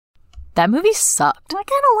That movie sucked. I kind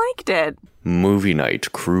of liked it. Movie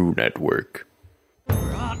Night Crew Network.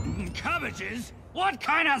 Rotten cabbages? What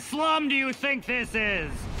kind of slum do you think this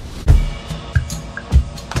is?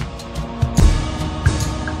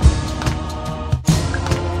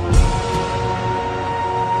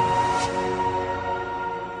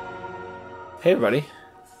 Hey everybody,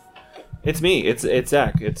 it's me. It's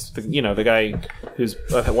Zach. It's the guy who's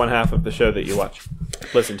one half of the show that you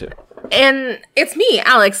listen to. And it's me,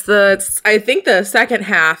 Alex. I think the second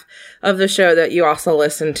half of the show that you also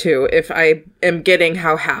listen to. If I am getting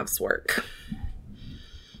how halves work,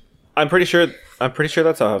 I'm pretty sure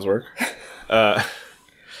that's how halves work.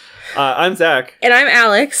 I'm Zach, and I'm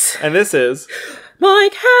Alex, and this is My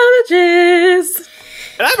Cabbages,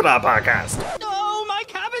 an Avatar podcast. Oh, my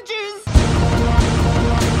cabbages!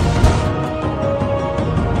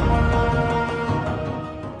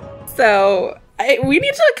 So we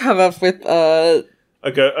need to come up with a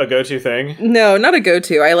go-to thing. No, not a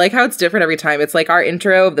go-to. I like how it's different every time. It's like our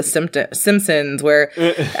intro of the Simpsons, where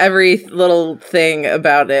every little thing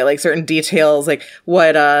about it, like certain details, like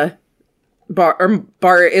what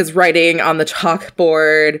Bart is writing on the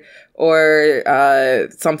chalkboard, or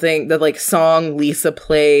something, the like song Lisa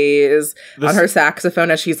plays on her saxophone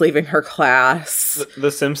as she's leaving her class.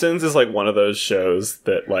 The Simpsons is like one of those shows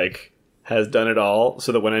that like has done it all,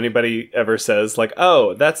 so that when anybody ever says like,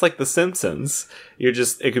 "Oh, that's like The Simpsons,"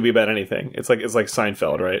 it could be about anything. It's like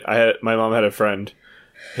Seinfeld, right? My mom had a friend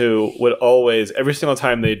who would always, every single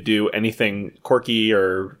time they'd do anything quirky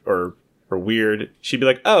or weird, she'd be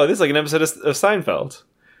like, "Oh, this is like an episode of Seinfeld."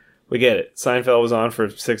 We get it. Seinfeld was on for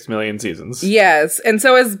 6 million seasons. Yes, and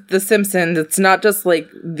so is The Simpsons. It's not just like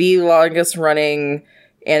the longest running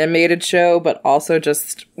animated show, but also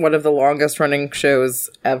just one of the longest running shows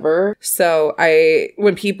ever. So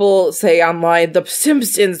when people say online, The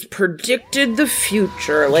Simpsons predicted the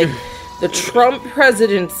future, like the Trump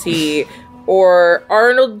presidency or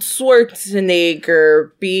Arnold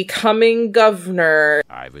Schwarzenegger becoming governor.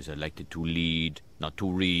 I was elected to lead, not to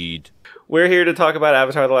read. We're here to talk about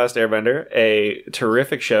Avatar: The Last Airbender, a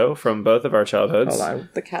terrific show from both of our childhoods. Hold on,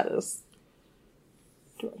 the cat is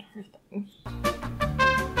doing her thing.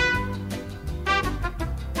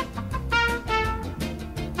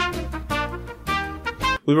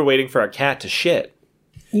 We were waiting for our cat to shit.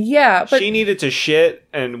 Yeah, but she needed to shit,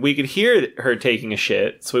 and we could hear her taking a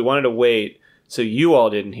shit, so we wanted to wait so you all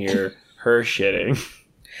didn't hear her shitting.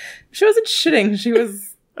 She wasn't shitting. She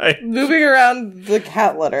was moving around the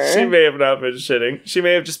cat litter. She may have not been shitting. She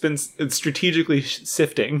may have just been strategically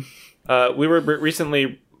sifting. We were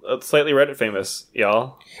recently slightly Reddit famous,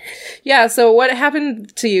 y'all. Yeah, so what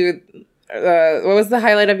happened to you? What was the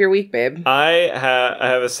highlight of your week, babe? I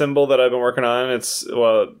have a symbol that I've been working on.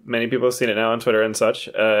 Many people have seen it now on Twitter and such.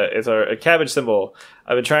 It's a cabbage symbol.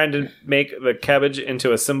 I've been trying to make the cabbage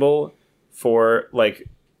into a symbol for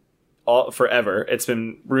forever. It's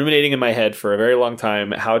been ruminating in my head for a very long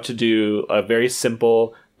time how to do a very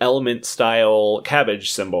simple element style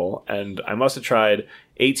cabbage symbol, and I must have tried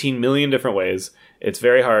 18 million different ways. It's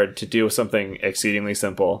very hard to do something exceedingly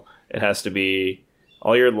simple. It has to be,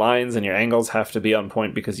 all your lines and your angles have to be on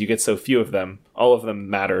point because you get so few of them. All of them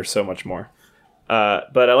matter so much more.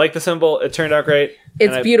 But I like the symbol. It turned out great.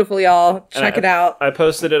 It's beautiful, y'all. Check it out. I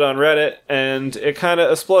posted it on Reddit, and it kind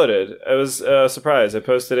of exploded. I was surprised. I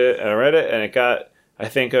posted it on Reddit, and it got, I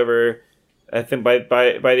think by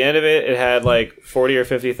the end of it, it had like 40 or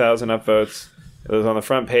 50,000 upvotes. It was on the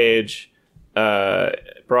front page.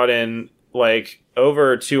 Brought in like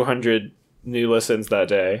over 200 new listens that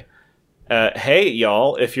day. Hey,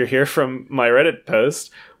 y'all, if you're here from my Reddit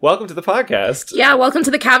post, welcome to the podcast. Yeah, welcome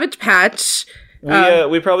to the Cabbage Patch.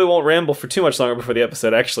 We probably won't ramble for too much longer before the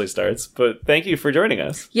episode actually starts, but thank you for joining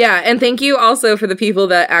us. Yeah, and thank you also for the people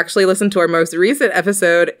that actually listened to our most recent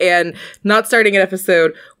episode and not starting at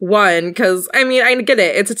episode 1, because, I mean, I get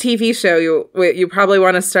it. It's a TV show. You probably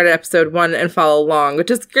want to start at episode 1 and follow along, which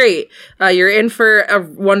is great. You're in for a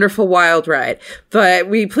wonderful wild ride, but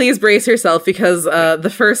please brace yourself because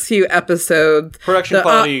the first few episodes... Production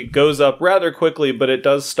quality goes up rather quickly, but it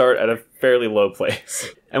does start at a fairly low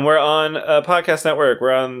place. And we're on a podcast network.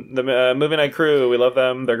 We're on the Movie Night Crew. We love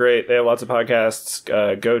them. They're great. They have lots of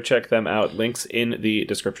podcasts. Go check them out. Links in the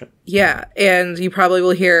description. Yeah, and you probably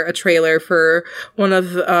will hear a trailer for one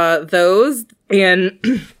of those. And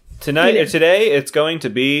today, it's going to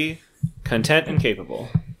be Content and Capable.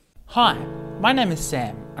 Hi, my name is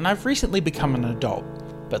Sam, and I've recently become an adult.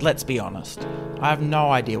 But let's be honest, I have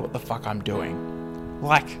no idea what the fuck I'm doing.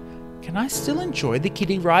 Like, can I still enjoy the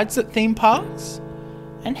kiddie rides at theme parks?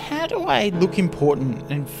 And how do I look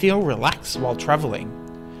important and feel relaxed while travelling?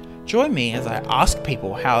 Join me as I ask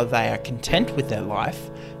people how they are content with their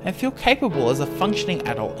life and feel capable as a functioning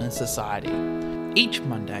adult in society. Each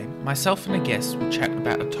Monday, myself and a guest will chat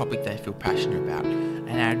about a topic they feel passionate about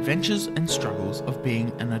and our adventures and struggles of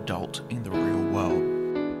being an adult in the real world.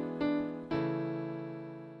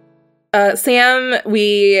 Sam,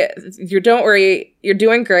 don't worry, you're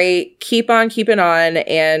doing great. Keep on keeping on,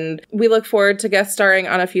 and we look forward to guest starring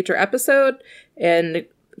on a future episode. And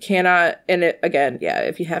if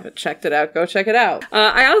you haven't checked it out, go check it out.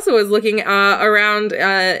 I also was looking around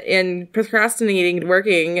and procrastinating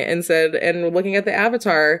working and looking at the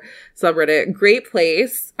Avatar subreddit. Great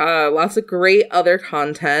place. Lots of great other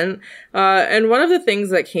content. And one of the things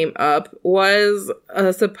that came up was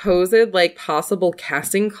a supposed possible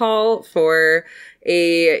casting call for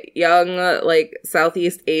a young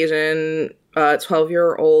Southeast Asian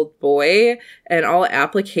 12-year-old boy, and all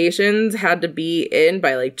applications had to be in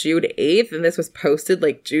by June 8th, and this was posted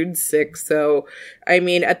June 6th. So I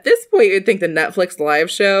mean, at this point you'd think the Netflix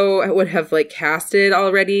live show would have casted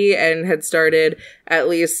already and had started at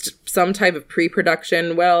least some type of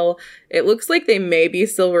pre-production. Well, it looks like they may be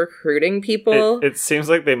still recruiting people. It seems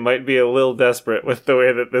like they might be a little desperate with the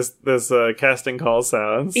way that this casting call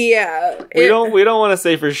sounds. Yeah. We don't want to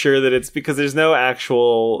say for sure that it's because there's no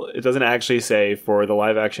it doesn't actually say for the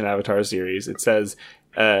live action Avatar series. It says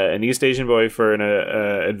an East Asian boy for an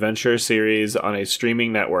adventure series on a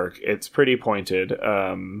streaming network. It's pretty pointed.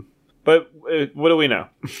 But what do we know?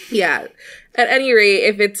 Yeah. At any rate,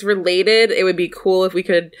 if it's related, it would be cool if we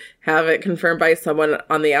could have it confirmed by someone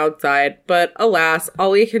on the outside. But alas,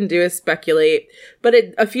 all we can do is speculate. But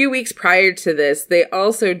a few weeks prior to this, they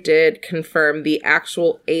also did confirm the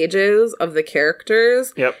actual ages of the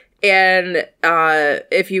characters. Yep. And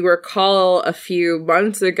if you recall, a few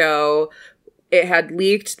months ago, it had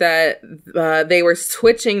leaked that they were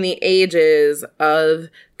switching the ages of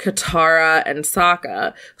Katara and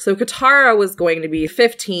Sokka. So Katara was going to be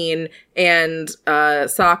 15 and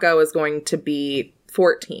Sokka was going to be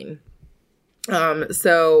 14.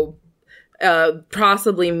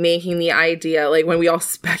 Possibly making the idea, when we all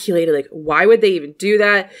speculated, why would they even do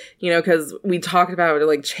that? Because we talked about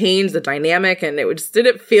it, change the dynamic, and it just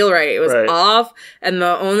didn't feel right. It was off. And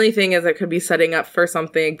the only thing is it could be setting up for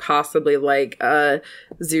something possibly like a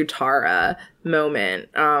Zutara moment.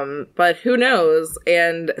 But who knows?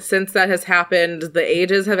 And since that has happened, the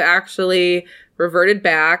ages have actually reverted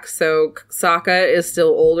back, so Sokka is still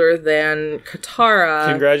older than Katara.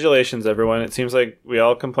 Congratulations, everyone. It seems like we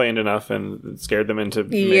all complained enough and scared them into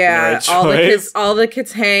making the right choice. all the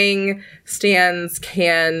Katang stands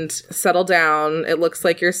can settle down. It looks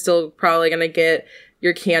like you're still probably going to get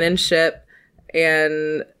your canon ship,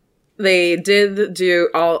 and they did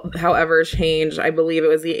however, change, I believe it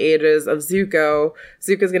was the ages of Zuko.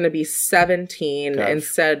 Zuko's going to be 17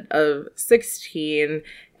 instead of 16.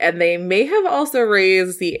 And they may have also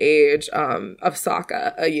raised the age of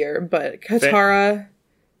Sokka a year, but Katara...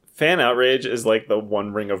 Fan outrage is like the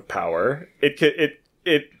one ring of power. It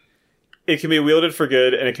can be wielded for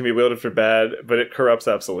good and it can be wielded for bad, but it corrupts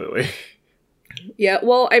absolutely. Yeah,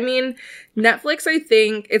 well, I mean, Netflix, I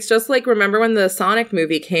think, it's just remember when the Sonic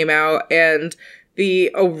movie came out and the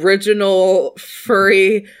original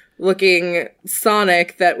furry looking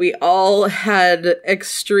Sonic that we all had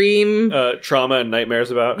extreme trauma and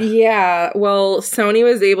nightmares about. Yeah, well, Sony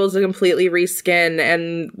was able to completely reskin,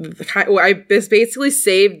 and this basically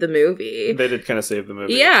saved the movie. They did kind of save the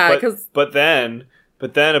movie. Yeah, but then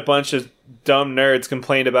a bunch of dumb nerds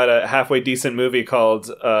complained about a halfway decent movie called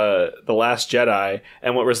The Last Jedi,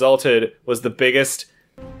 and what resulted was the biggest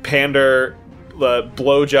pander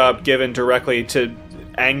blowjob given directly to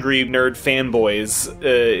angry nerd fanboys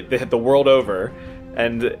the world over,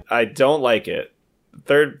 and I don't like it.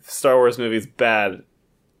 Third Star Wars movie's bad.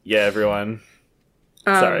 Yeah, everyone.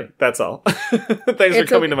 Sorry, that's all. Thanks for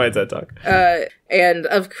coming to my TED Talk. And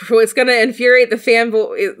what's going to infuriate the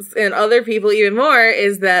fanboys and other people even more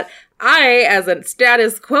is that I, as a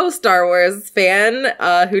status quo Star Wars fan,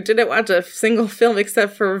 who didn't watch a single film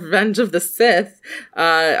except for Revenge of the Sith,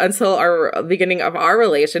 until our beginning of our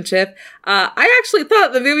relationship, I actually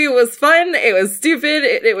thought the movie was fun. It was stupid.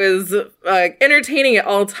 It was, entertaining at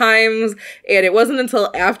all times. And it wasn't until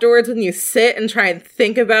afterwards when you sit and try and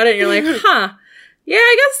think about it and you're like, Yeah,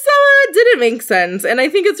 I guess some of that didn't make sense. And I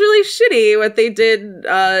think it's really shitty what they did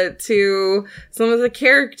to some of the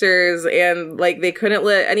characters. And, like, they couldn't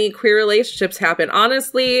let any queer relationships happen.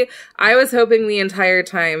 Honestly, I was hoping the entire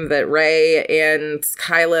time that Rey and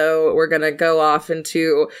Kylo were going to go off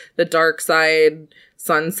into the dark side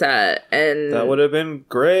sunset. And that would have been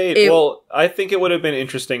great. I think it would have been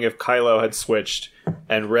interesting if Kylo had switched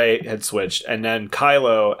and Rey had switched. And then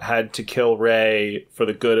Kylo had to kill Rey for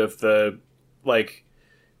the good of the... Like,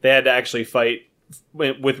 they had to actually fight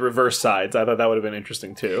with reverse sides. I thought that would have been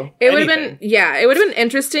interesting, too. It would have been, it would have been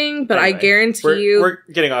interesting, but anyway, I guarantee we're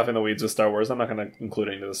getting off in the weeds with Star Wars. I'm not going to include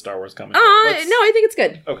any of the Star Wars comments. No, I think it's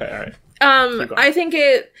good. Okay, all right.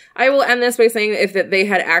 I will end this by saying if that they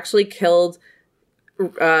had actually killed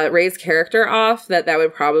Rey's character off, that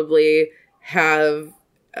would probably have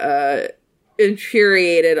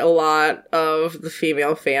infuriated a lot of the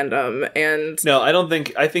female fandom. And no,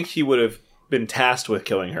 I think he would have been tasked with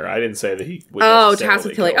killing her. I didn't say that he would tasked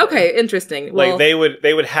with killing. Okay, interesting. Like, they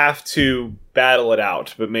would have to battle it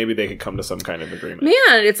out, but maybe they could come to some kind of agreement.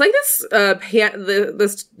 Man, it's like this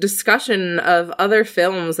this discussion of other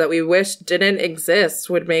films that we wish didn't exist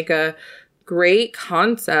would make a great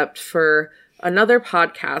concept for another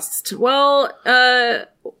podcast. Well, I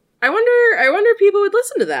wonder if people would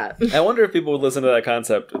listen to that. I wonder if people would listen to that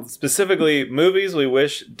concept. Specifically, movies we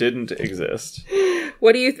wish didn't exist.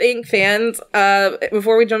 What do you think, fans?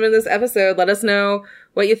 Before we jump into this episode, let us know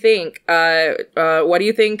what you think. What do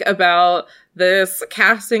you think about this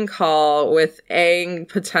casting call with Aang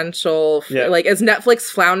potential? Like, is Netflix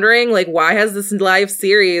floundering? Like, why has this live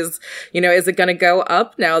series, is it going to go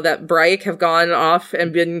up now that Bryke have gone off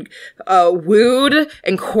and been wooed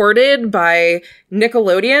and courted by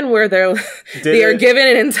Nickelodeon, where they are given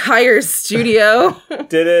an entire studio?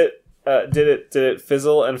 Did it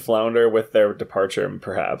fizzle and flounder with their departure,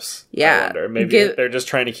 perhaps? Yeah. I wonder. Maybe they're just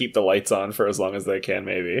trying to keep the lights on for as long as they can,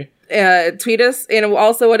 maybe. Tweet us. And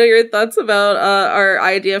also, what are your thoughts about our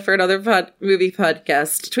idea for another movie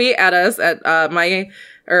podcast? Tweet at us at at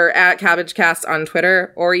CabbageCast on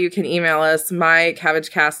Twitter, or you can email us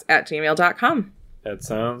mycabbagecast@gmail.com. That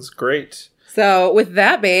sounds great. So with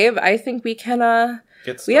that, babe, I think we can...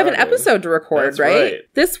 We have an episode to record, That's right?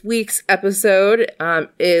 This week's episode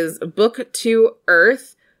is Book 2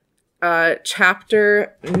 Earth,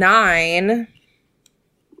 Chapter 9.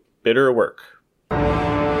 Bitter Work.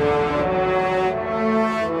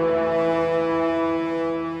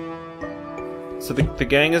 So the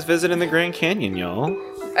gang is visiting the Grand Canyon, y'all.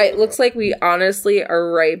 It looks like we honestly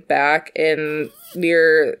are right back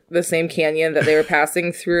near the same canyon that they were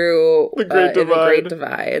passing through the Great Divide. In the Great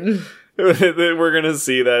Divide. We're gonna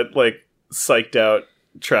see that, like, psyched out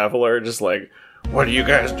traveler just like, what are you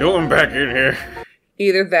guys doing back in here?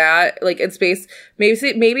 Either that, like, it's based...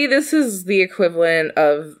 Maybe this is the equivalent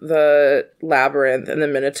of the Labyrinth and the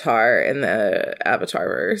Minotaur in the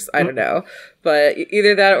Avatarverse. I don't know. But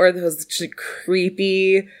either that or those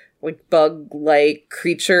creepy, like, bug-like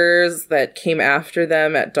creatures that came after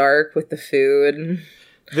them at dark with the food.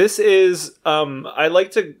 This is... I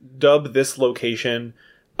like to dub this location...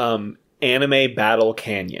 Anime Battle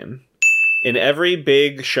Canyon. In every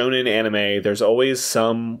big shonen anime, there's always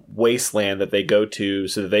some wasteland that they go to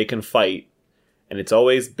so that they can fight. And it's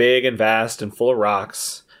always big and vast and full of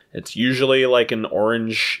rocks. It's usually like an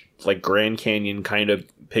orange, like Grand Canyon kind of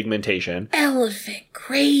pigmentation. Elephant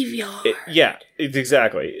graveyard.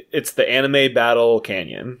 Exactly. It's the Anime Battle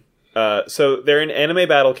Canyon. So they're in Anime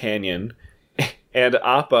Battle Canyon, and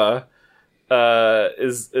Appa...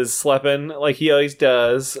 is sleeping like he always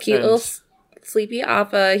does. Cute little sleepy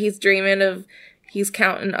Appa. He's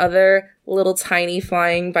counting other little tiny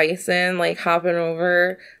flying bison, like hopping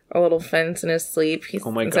over a little fence in his sleep.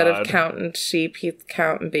 Instead of counting sheep, he's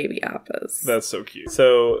counting baby Appas. That's so cute.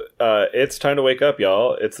 So it's time to wake up,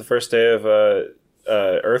 y'all. It's the first day of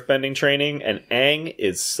earthbending training, and Aang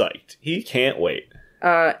is psyched. He can't wait.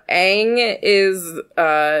 Aang is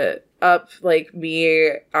up like me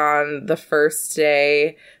on the first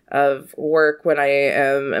day of work when I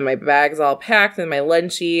am, and my bag's all packed and my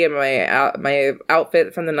lunchie and my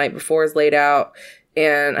outfit from the night before is laid out,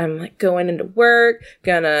 and I'm like going into work,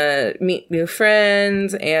 gonna meet new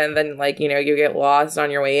friends, and then you get lost on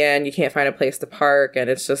your way in, you can't find a place to park, and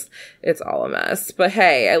it's all a mess. But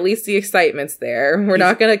hey, at least the excitement's there. We're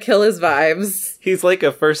not gonna kill his vibes. He's like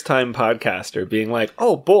a first-time podcaster being like,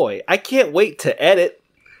 oh boy, I can't wait to edit.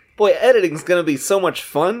 Boy, editing's gonna be so much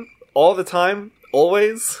fun all the time,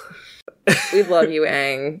 always. We love you,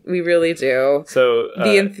 Aang. We really do. So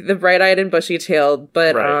the bright-eyed and bushy-tailed,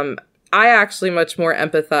 but right. I actually much more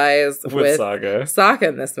empathize with Sokka. Sokka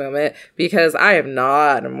in this moment because I am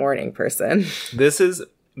not a morning person. This is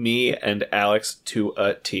me and Alex to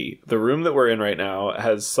a T. The room that we're in right now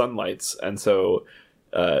has sunlights, and so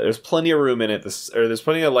there's plenty of room in it. There's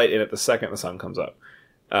plenty of light in it the second the sun comes up.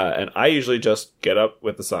 And I usually just get up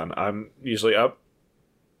with the sun. I'm usually awake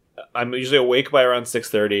by around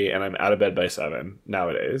 6:30, and I'm out of bed by 7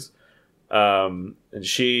 nowadays. And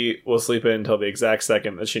she will sleep in until the exact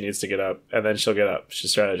second that she needs to get up, and then she'll get up. She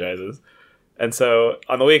strategizes. And so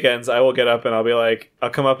on the weekends, I will get up and I'll be like,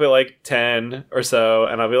 I'll come up at like 10 or so,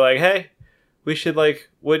 and I'll be like, hey, we should like,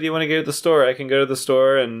 what do you want to go to the store? I can go to the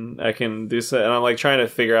store and I can do so. And I'm like trying to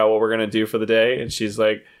figure out what we're going to do for the day. And she's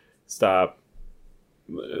like, stop.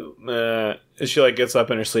 And she like gets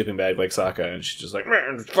up in her sleeping bag like Sokka, and she's just like,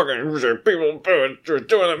 man, fucking people doing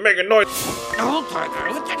it, making noise.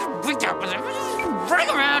 Running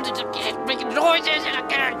around and making noises and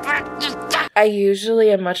I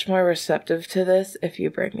usually am much more receptive to this if you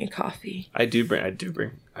bring me coffee. I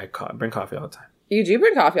bring coffee all the time. You do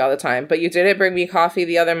bring coffee all the time, but you didn't bring me coffee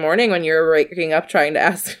the other morning when you were waking up trying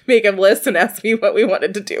to make a list and ask me what we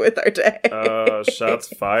wanted to do with our day. Oh, shots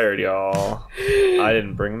fired, y'all. I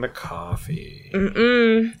didn't bring the coffee.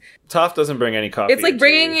 Toph doesn't bring any coffee. It's like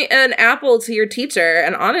bringing an apple to your teacher,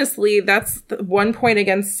 and honestly, that's the one point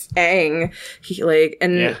against Aang.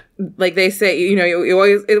 Like they say, you know, you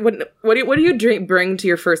always what do you bring to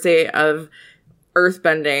your first day of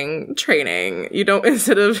earthbending training? You don't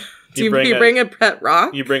instead of. Do you bring a pet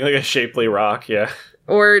rock? You bring like a shapely rock, yeah.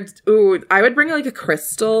 Or, I would bring like a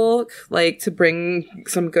crystal, like to bring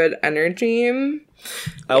some good energy.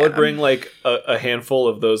 I would bring like a handful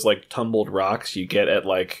of those like tumbled rocks you get at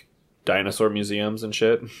like dinosaur museums and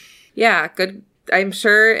shit. Yeah, good. I'm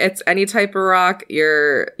sure it's any type of rock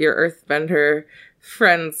your earthbender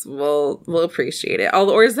friends will appreciate it.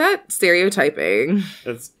 Or is that stereotyping?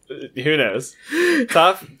 It's who knows.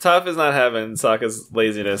 Toph is not having Sokka's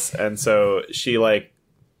laziness, and so she like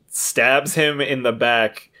stabs him in the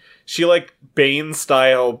back. She like Bane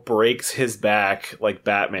style breaks his back like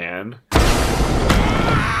Batman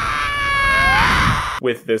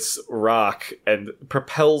with this rock and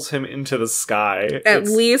propels him into the sky. At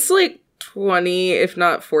least like 20, if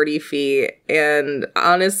not 40 feet. And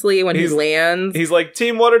honestly, when he lands, he's like,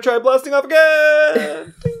 Team Water Tribe blasting off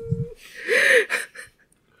again.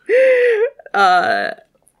 I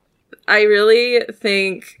really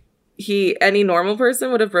think any normal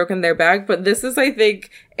person would have broken their back, but this is, I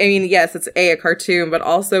think, I mean, yes, it's a cartoon, but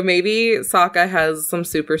also maybe Sokka has some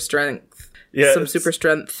super strength. Yeah, some super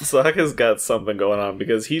strength. Sokka's got something going on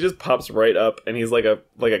because he just pops right up and he's like a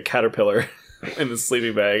caterpillar in the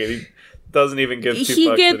sleeping bag, and he doesn't even give two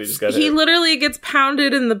fucks that he just got hit. He literally gets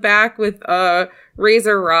pounded in the back with a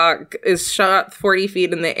razor rock, is shot 40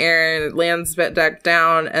 feet in the air and lands back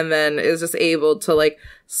down, and then is just able to like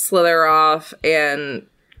slither off and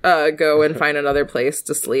go and find another place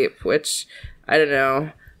to sleep, which I don't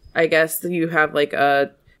know. I guess you have like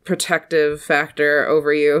a protective factor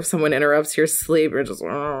over you if someone interrupts your sleep. You're just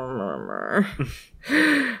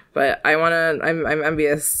but I'm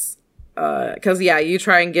envious. Because you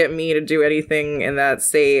try and get me to do anything in that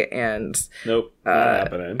state, and nope, not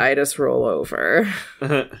happening. I just roll over.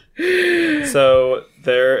 So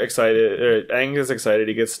they're excited. Aang is excited.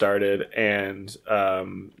 He gets started, and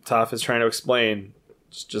Toph is trying to explain,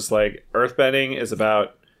 just like earthbending is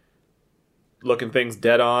about looking things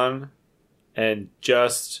dead on, and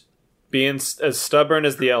just being as stubborn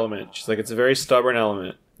as the element. She's like, it's a very stubborn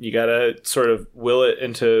element. You gotta sort of will it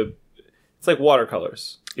into. It's like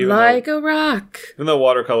watercolors. A rock. Even though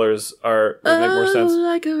watercolors would make more sense.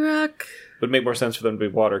 Like a rock. Would make more sense for them to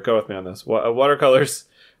be water. Go with me on this. Watercolors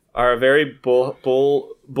are a very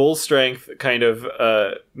bull strength kind of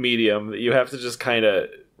medium that you have to just kind of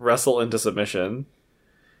wrestle into submission.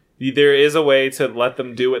 There is a way to let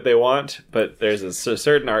them do what they want, but there's a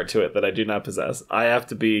certain art to it that I do not possess. I have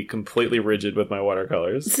to be completely rigid with my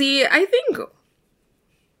watercolors. See, I think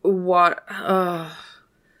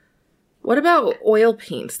what about oil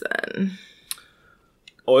paints then?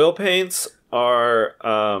 Oil paints are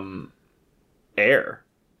air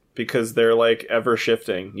because they're like ever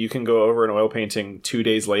shifting. You can go over an oil painting 2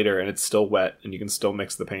 days later and it's still wet, and you can still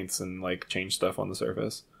mix the paints and like change stuff on the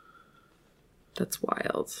surface. That's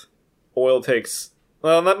wild. Oil takes,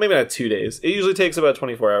 well, maybe not 2 days. It usually takes about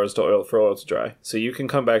 24 hours for oil to dry. So you can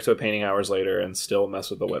come back to a painting hours later and still mess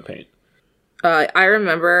with the wet paint. I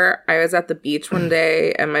remember I was at the beach one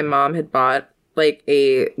day and my mom had bought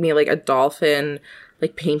a dolphin,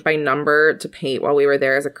 like paint by number to paint while we were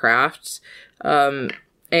there as a craft. And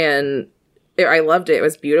I loved it. It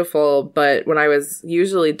was beautiful. But when I was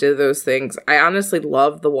usually did those things, I honestly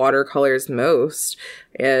love the watercolors most.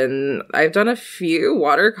 And I've done a few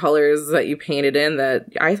watercolors that you painted in that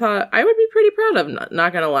I thought I would be pretty proud of,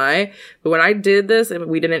 not gonna lie. But when I did this, and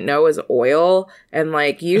we didn't know it was oil, and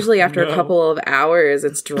like usually after a couple of hours,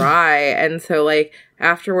 it's dry. And so like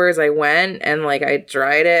afterwards I went and like I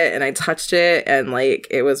dried it and I touched it and like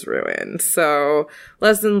it was ruined. So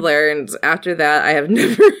lesson learned. After that, I have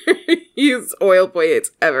never used oil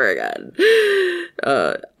paints ever again.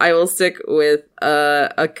 I will stick with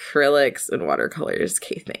acrylics and watercolors.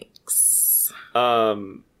 Okay, thanks.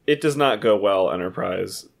 It does not go well,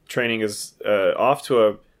 Enterprise. Training is off to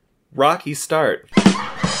a rocky start.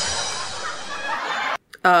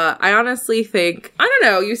 I honestly think, I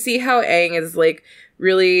don't know, you see how Aang is like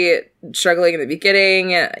really struggling in the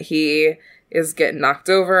beginning. He is getting knocked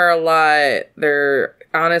over a lot.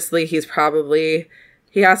 Honestly, he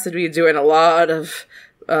has to be doing a lot of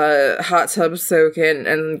hot tub soaking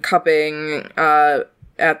and cupping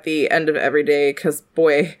at the end of every day, because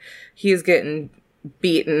boy, he's getting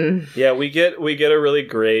beaten. Yeah, we get a really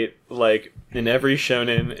great, like, in every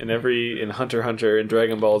shonen, in Hunter x Hunter, in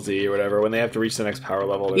Dragon Ball Z or whatever, when they have to reach the next power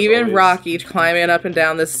level, even Rocky climbing up and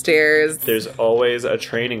down the stairs, there's always a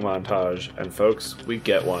training montage, and folks, we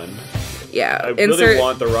get one. Yeah, I really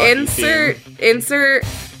want the Rocky theme. Insert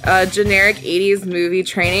generic 80s movie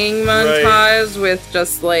training montage with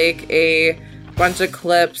just like a bunch of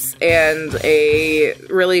clips and a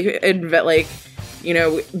really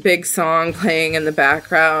big song playing in the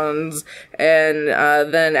background, and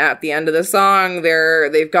then at the end of the song,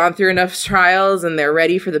 they've gone through enough trials and they're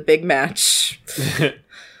ready for the big match.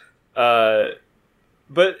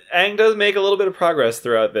 But Aang does make a little bit of progress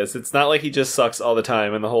throughout this. It's not like he just sucks all the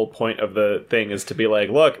time, and the whole point of the thing is to be like,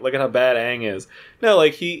 look at how bad Aang is. No,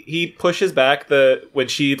 like, he pushes back when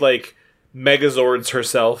she, like, megazords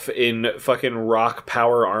herself in fucking rock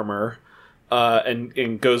power armor,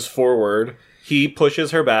 and goes forward. He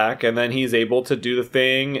pushes her back, and then he's able to do the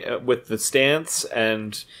thing with the stance,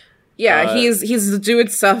 and... Yeah, he's doing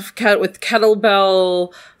stuff with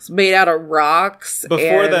kettlebell made out of rocks.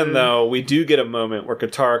 Before then, though, we do get a moment where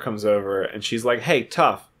Katara comes over, and she's like, hey,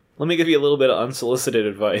 Toph, let me give you a little bit of unsolicited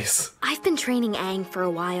advice. I've been training Aang for a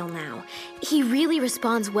while now. He really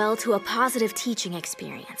responds well to a positive teaching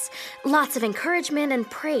experience. Lots of encouragement and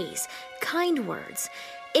praise, kind words.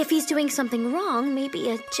 If he's doing something wrong, maybe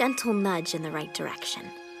a gentle nudge in the right direction.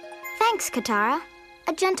 Thanks, Katara.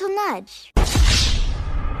 A gentle nudge.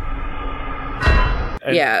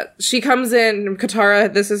 Yeah, she comes in,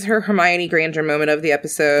 Katara, this is her Hermione Granger moment of the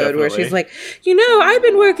episode, where she's like, I've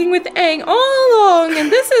been working with Aang all along,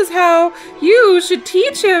 and this is how you should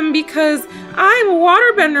teach him, because I'm a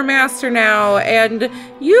waterbender master now, and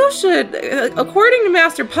you should, according to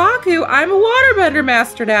Master Paku, I'm a waterbender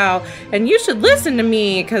master now, and you should listen to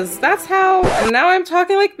me, because that's how, and now I'm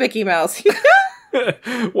talking like Mickey Mouse.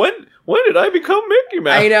 When did I become Mickey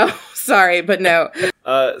Mouse? I know. Sorry, but no.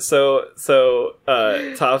 So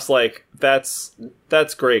Toph's like, that's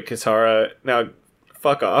great, Katara. Now,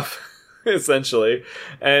 fuck off, essentially.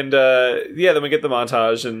 And then we get the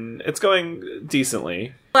montage, and it's going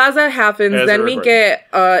decently. Well, as that happens, then we get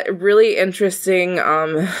a really interesting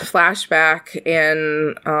flashback,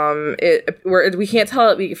 and we can't tell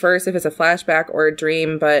at first if it's a flashback or a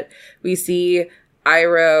dream, but we see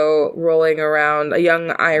Iroh rolling around, a young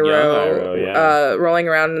Iroh, rolling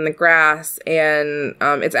around in the grass, and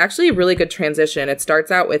it's actually a really good transition. It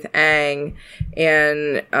starts out with Aang,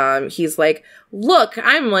 and he's like, look,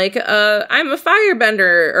 I'm a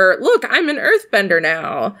firebender, or look, I'm an earthbender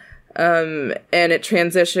now. And it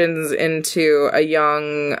transitions into a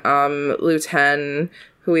young Lu-Ten,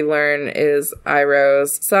 who we learn is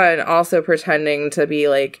Iroh's son, also pretending to be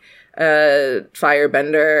like a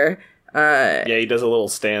firebender. He does a little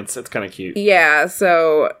stance. It's kind of cute. Yeah,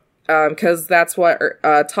 so because that's what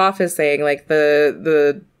Toph is saying. Like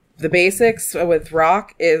the basics with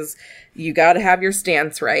rock is you got to have your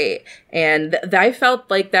stance right, and I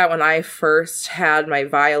felt like that when I first had my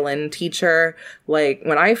violin teacher. Like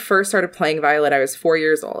when I first started playing violin, I was 4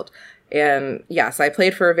 years old. And yes, I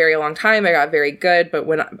played for a very long time. I got very good, but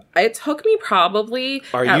it took me probably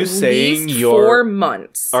at least 4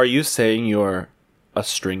 months. Are you saying you're a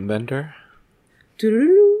string bender?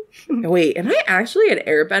 Wait, am I actually an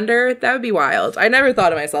airbender? That would be wild. I never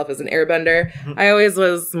thought of myself as an airbender. I always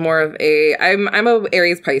was more of I'm a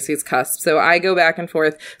Aries Pisces cusp, so I go back and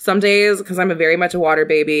forth. Some days, because I'm very much a water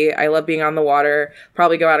baby, I love being on the water.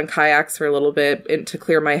 Probably go out in kayaks for a little bit to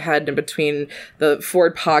clear my head in between the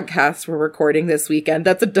Ford podcasts we're recording this weekend.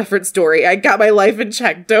 That's a different story. I got my life in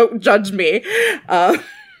check. Don't judge me.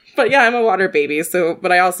 But yeah, I'm a water baby. So,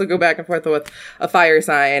 but I also go back and forth with a fire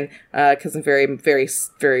sign because I'm very, very,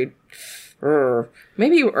 very.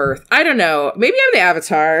 Maybe Earth. I don't know. Maybe I'm the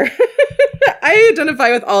Avatar. I identify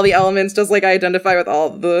with all the elements, just like I identify with all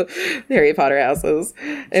the Harry Potter houses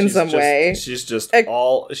in some way. She's just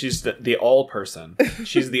all. She's the all person.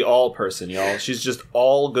 She's the all person, y'all. She's just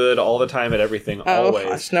all good all the time at everything. Always.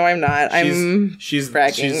 Gosh, no, I'm not. She's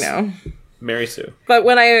bragging now. Mary Sue. But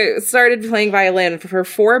when I started playing violin for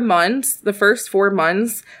 4 months, the first 4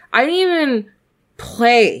 months, I didn't even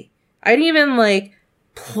play. I didn't even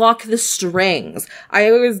pluck the strings.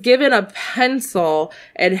 I was given a pencil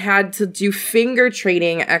and had to do finger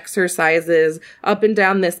training exercises up and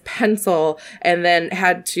down this pencil, and then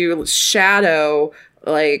had to shadow,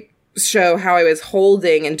 show how I was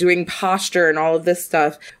holding and doing posture and all of this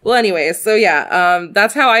stuff. Well, anyway, so yeah,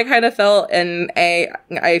 that's how I kind of felt, and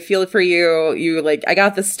I feel for you. I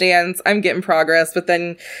got the stance, I'm getting progress, but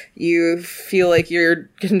then you feel like you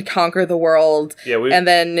can conquer the world. Yeah, and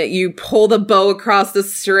then you pull the bow across the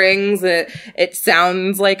strings, and it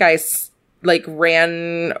sounds like I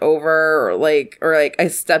ran over, or I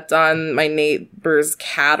stepped on my neighbor's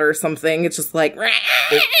cat or something. It's just like...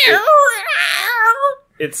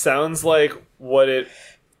 It sounds like what it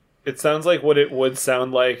would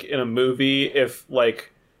sound like in a movie if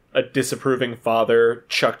a disapproving father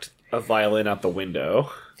chucked a violin out the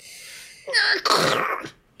window.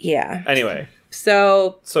 Yeah. Anyway.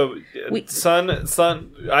 So son,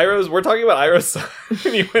 Iroh's, we're talking about Iroh's son.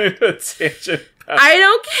 And you went into a tangent. I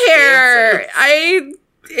don't care.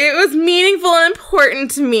 It was meaningful and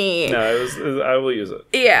important to me. No, I will use it.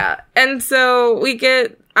 Yeah. And so we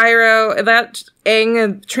get Iroh, that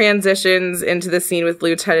Aang transitions into the scene with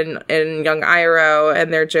Lieutenant and young Iroh,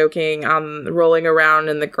 and they're joking, rolling around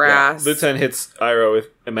in the grass. Yeah, Lieutenant hits Iroh with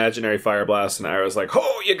imaginary fire blast, and Iroh's like,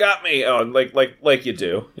 "Oh, you got me!" Oh, like you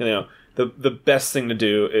do. You know, the best thing to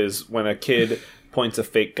do is when a kid points a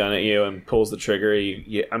fake gun at you and pulls the trigger.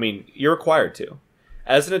 You're required to.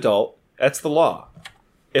 As an adult, that's the law.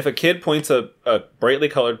 If a kid points a brightly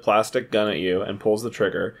colored plastic gun at you and pulls the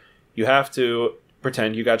trigger, you have to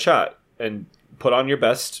pretend you got shot and put on your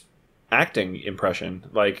best acting impression.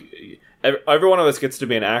 Every one of us gets to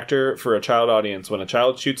be an actor for a child audience. When a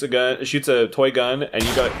child shoots a toy gun, and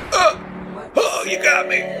you go, oh, you got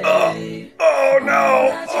me. Oh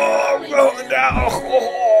no. Oh, I'm going down.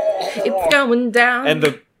 Oh. It's going down.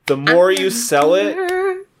 And the more you sell it,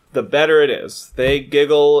 the better it is. They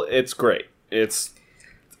giggle. It's great. It's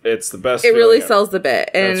the best. It really sells the bit.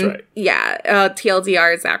 And that's right. Yeah,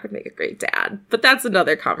 TLDR, Zach would make a great dad. But that's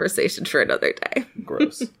another conversation for another day.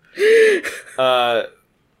 Gross.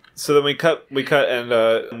 So then we cut,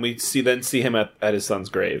 and we see him at his son's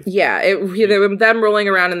grave. Yeah, them rolling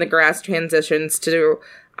around in the grass transitions to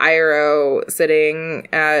Iroh sitting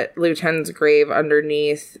at Lieutenant's grave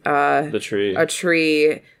underneath the tree. A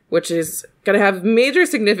tree, which is going to have major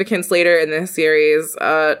significance later in this series.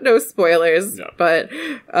 No spoilers, no. But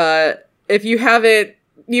if you haven't,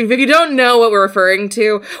 if you don't know what we're referring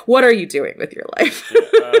to, what are you doing with your life?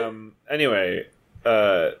 Anyway,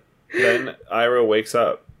 then Iroh wakes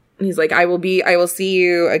up. He's like, I will see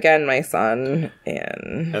you again, my son.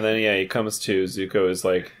 And then, he comes to. Zuko is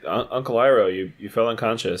like, Uncle Iroh, you fell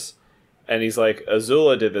unconscious. And he's like,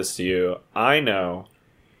 Azula did this to you. I know.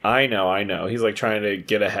 He's like trying to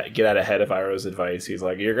get out ahead of Iroh's advice. He's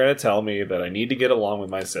like, you're going to tell me that I need to get along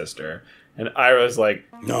with my sister. And Iroh's like,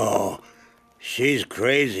 no, she's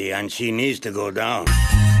crazy and she needs to go down.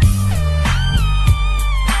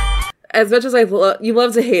 As much as you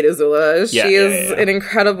love to hate Azula, she is an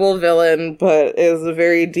incredible villain, but is a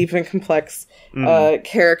very deep and complex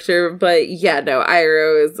character. But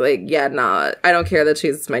Iroh is like, I don't care that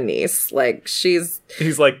she's my niece.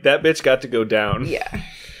 He's like, that bitch got to go down. Yeah.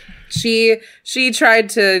 She tried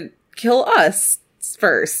to kill us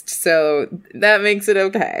first, so that makes it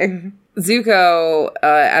okay. Zuko,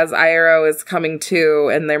 as Iroh is coming to,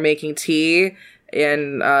 and they're making tea,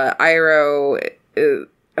 and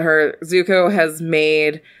Zuko has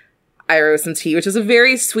made Iroh some tea, which is a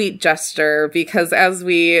very sweet gesture because, as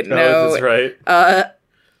we know, that's right.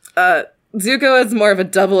 Zuko is more of a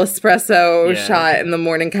double espresso shot in the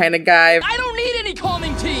morning kind of guy. I don't need any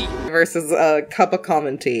calming tea! Versus a cup of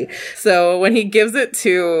common tea. So when he gives it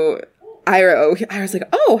to Iroh, Iroh's like,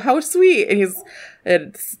 oh, how sweet.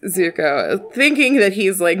 And Zuko, thinking that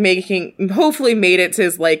he's hopefully made it to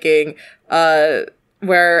his liking,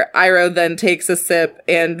 where Iroh then takes a sip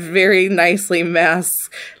and very nicely masks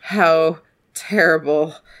how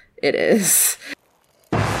terrible it is.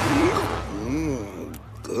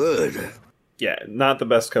 Good. Yeah, not the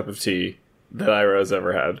best cup of tea that Iroh's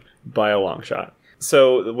ever had, by a long shot.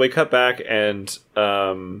 so we cut back and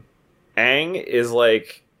Aang is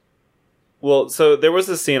like, well, so there was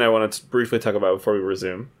this scene I wanted to briefly talk about before we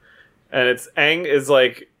resume, and it's Aang is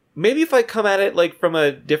like, maybe if I come at it like from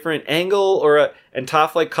a different angle and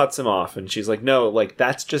Toph like cuts him off, and she's like, no, like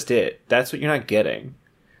that's just it. That's what you're not getting.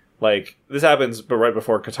 Like this happens, but right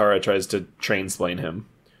before Katara tries to train-splain him.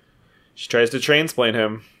 She tries to train-splain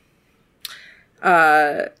him.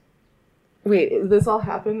 Wait, this all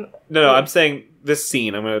happened? No, I'm saying this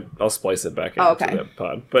scene. I'll splice it back into the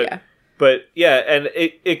pod. But yeah, and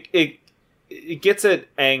it gets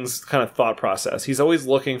at Aang's kind of thought process. He's always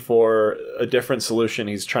looking for a different solution.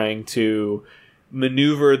 He's trying to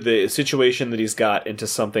maneuver the situation that he's got into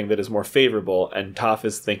something that is more favorable. And Toph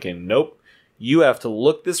is thinking, nope, you have to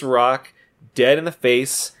look this rock dead in the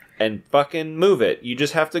face and fucking move it. You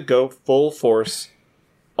just have to go full force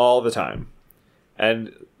all the time.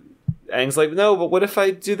 And Aang's like, no, but what if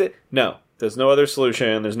I do that? No, there's no other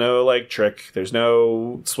solution. There's no like trick. There's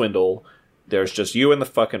no swindle. There's just you and the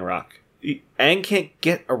fucking rock. Aang can't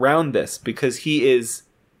get around this because he is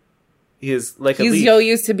like a leaf. He's so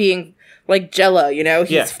used to being like Jello, you know?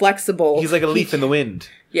 He's flexible. He's like a leaf in the wind.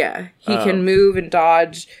 Yeah. He can move and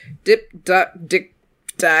dodge, dip, duck, dick,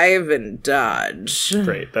 dive, and dodge.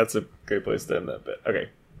 Great. That's a great place to end that bit. Okay.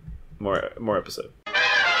 More episode.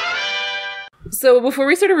 So before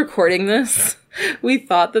we started recording this, we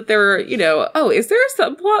thought that there were, is there a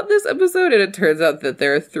subplot in this episode? And it turns out that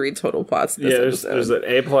there are 3 total plots in this episode. There's an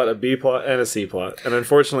A plot, a B plot, and a C plot. And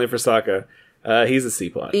unfortunately for Sokka, he's a C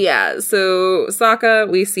plot. Yeah, so Sokka,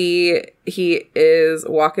 we see he is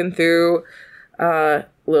walking through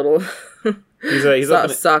little... he's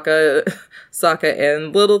Sokka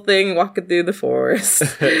and Little Thing walking through the forest.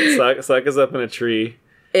 Sokka's up in a tree.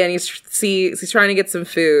 And he's trying to get some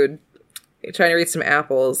food. Trying to reach some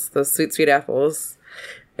apples, those sweet apples.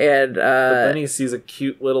 And but then he sees a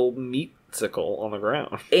cute little meat-sicle on the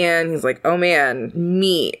ground. And he's like, oh man,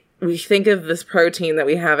 meat. We think of this protein that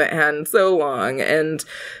we haven't had in so long. And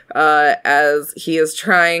as he is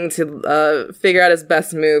trying to figure out his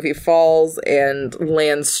best move, he falls and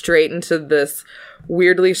lands straight into this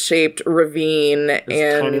weirdly shaped ravine.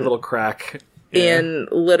 This tiny little crack. Yeah. And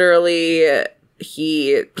literally,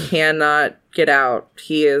 he cannot get out.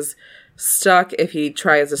 He is stuck. If he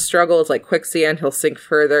tries to struggle, it's like quicksand. He'll sink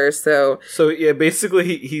further. So yeah,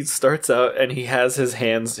 basically he starts out and he has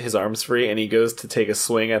his arms free, and he goes to take a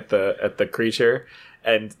swing at the creature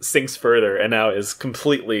and sinks further, and now is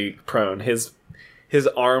completely prone. His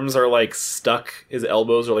arms are like stuck. His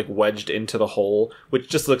elbows are like wedged into the hole, which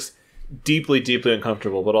just looks deeply, deeply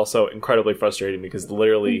uncomfortable, but also incredibly frustrating because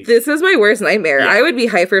literally this is my worst nightmare. Yeah. I would be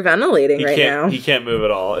hyperventilating right now. He can't move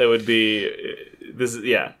at all. It would be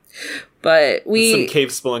yeah. But some cave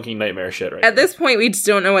spelunking nightmare shit right at this point, we just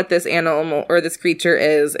don't know what this animal or this creature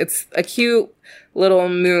is. It's a cute little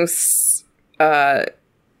moose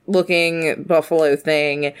looking buffalo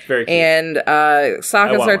thing. Very cute. And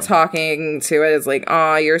Sokka starts talking to it. It's like,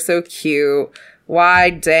 aw, you're so cute. Why,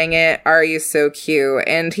 dang it, are you so cute?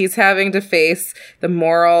 And he's having to face the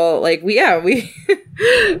moral, like, we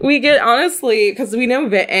get, honestly, because we know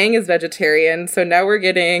that Aang is vegetarian, so now we're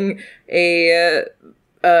getting this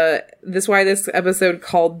episode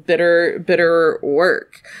called Bitter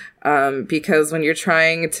Work. Because when you're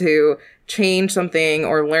trying to change something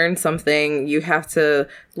or learn something, you have to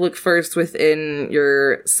look first within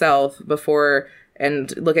yourself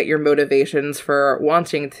and look at your motivations for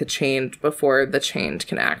wanting to change before the change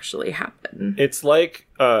can actually happen. It's like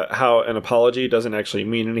how an apology doesn't actually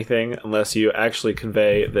mean anything unless you actually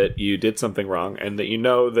convey that you did something wrong and that you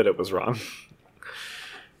know that it was wrong.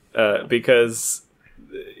 Because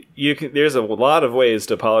there's a lot of ways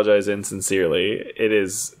to apologize insincerely. It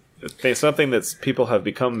is something that people have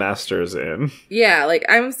become masters in. Yeah, like,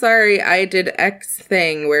 I'm sorry I did X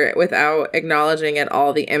thing without acknowledging at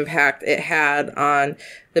all the impact it had on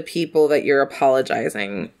the people that you're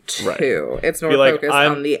apologizing to. Right. It's more focused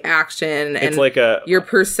on the action and like your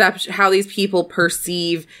perception, how these people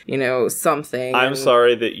perceive, something. I'm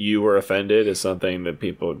sorry that you were offended is something that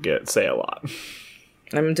people say a lot.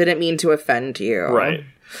 I didn't mean to offend you. Right.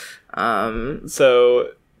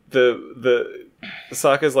 So the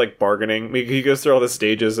Sokka's like bargaining. He goes through all the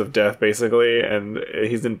stages of death basically, and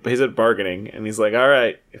he's at bargaining, and he's like, all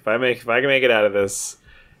right, if I can make it out of this,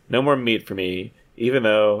 no more meat for me, even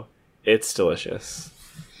though it's delicious.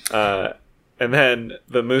 And then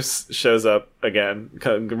the moose shows up again,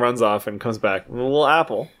 runs off, and comes back with a little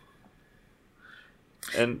apple.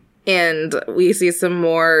 And And we see some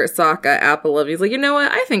more Sokka apple love. He's like, you know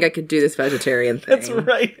what? I think I could do this vegetarian thing. That's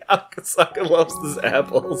right. Sokka loves his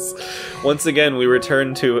apples. Once again, we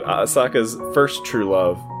return to Sokka's first true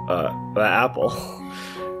love, the apple.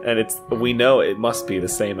 And we know it must be the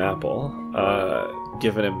same apple,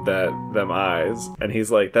 giving him them eyes. And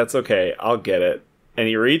he's like, that's okay, I'll get it. And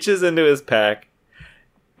he reaches into his pack,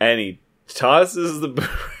 and he tosses the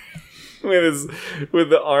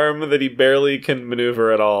with the arm that he barely can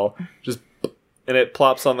maneuver at all, and it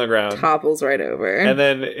plops on the ground, topples right over, and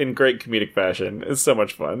then in great comedic fashion, it's so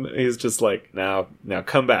much fun. He's just like, now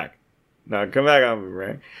come back on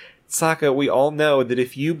Boomerang. Sokka, we all know that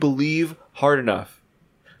if you believe hard enough,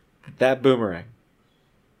 that boomerang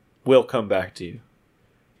will come back to you.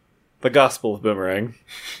 The gospel of Boomerang.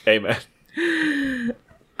 Amen.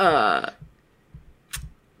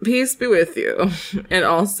 Peace be with you, and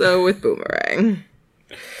also with Boomerang.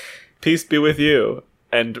 Peace be with you,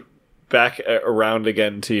 and back around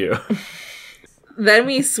again to you. Then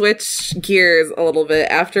we switch gears a little bit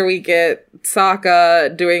after we get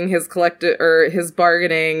Sokka doing his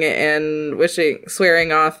bargaining and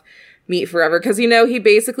swearing off meat forever, because he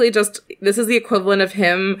basically this is the equivalent of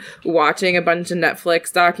him watching a bunch of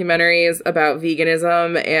Netflix documentaries about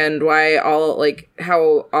veganism and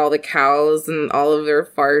how all the cows and all of their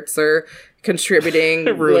farts are contributing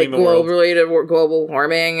global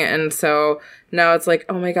warming. And so now it's like,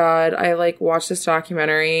 oh my god, I watched this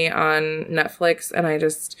documentary on Netflix and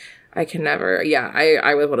I can never. Yeah,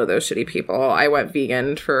 I was one of those shitty people. I went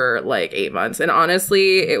vegan for 8 months. And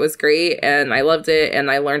honestly, it was great. And I loved it. And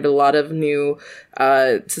I learned a lot of new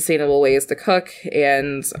sustainable ways to cook.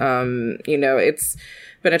 And, it's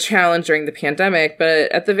been a challenge during the pandemic. But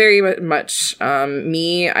at the very much,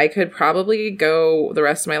 I could probably go the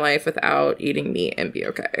rest of my life without eating meat and be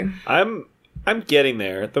okay. I'm getting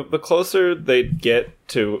there. The closer they get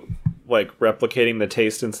to replicating the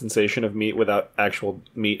taste and sensation of meat without actual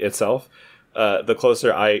meat itself, the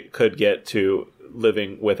closer I could get to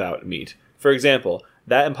living without meat. For example,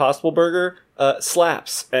 that Impossible Burger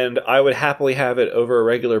slaps, and I would happily have it over a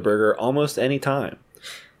regular burger almost any time.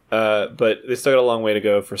 But they still got a long way to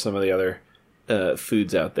go for some of the other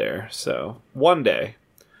foods out there. So one day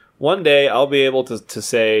I'll be able to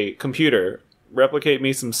say, computer, replicate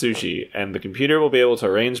me some sushi, and the computer will be able to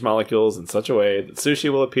arrange molecules in such a way that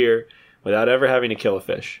sushi will appear without ever having to kill a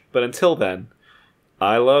fish. But until then,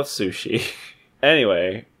 I love sushi.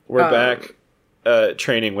 Anyway, we're back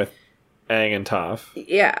training with Aang and Toph.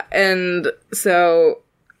 Yeah, and so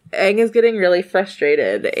Aang is getting really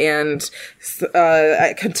frustrated, and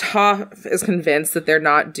Toph is convinced that they're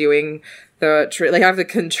not doing they have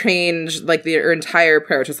to change their entire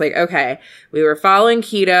approach. It's like, okay, we were following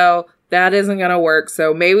keto, that isn't gonna work,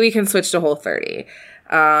 so maybe we can switch to Whole30.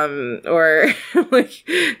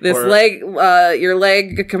 Your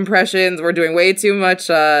leg compressions, we're doing way too much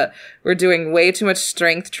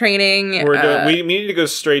strength training. We need to go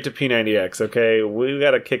straight to P90X, okay? We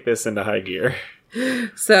gotta kick this into high gear.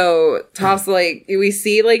 So Toph's we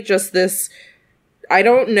see just this, I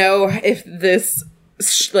don't know if this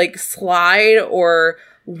slide or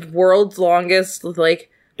world's longest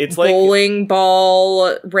it's bowling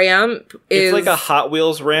ball ramp is... It's like a Hot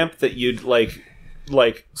Wheels ramp that you'd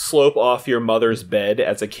slope off your mother's bed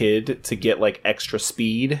as a kid to get extra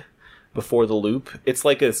speed before the loop. It's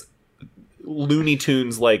like a Looney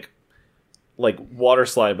Tunes water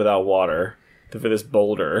slide without water for this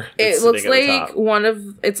boulder. It looks like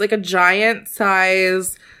it's like a giant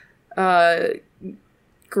size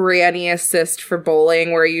granny assist for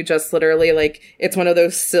bowling, where you just literally it's one of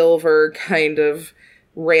those silver kind of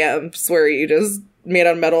ramps where you just made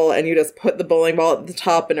on metal and you just put the bowling ball at the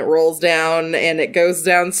top and it rolls down and it goes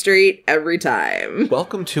down straight every time.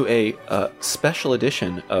 Welcome to a special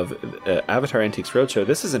edition of Avatar Antiques Roadshow.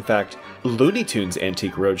 This is in fact Looney Tunes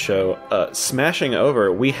Antique Roadshow. Smashing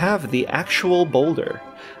over, we have the actual boulder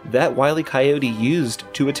that Wile E. Coyote used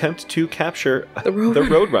to attempt to capture the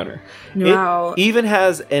Roadrunner. Wow. It even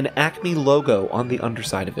has an Acme logo on the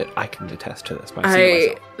underside of it. I can attest to this by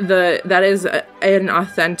seeing myself. That is an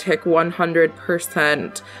authentic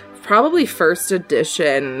 100%, probably first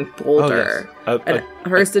edition boulder. Oh, yes.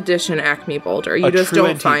 First edition Acme boulder. You just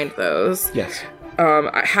don't find those. Yes.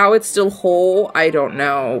 How it's still whole, I don't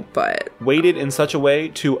know, but... Weighted in such a way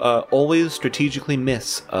to always strategically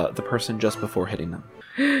miss the person just before hitting them.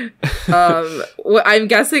 I'm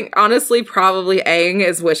guessing, honestly, probably Aang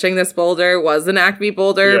is wishing this boulder was an Acme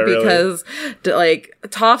boulder, because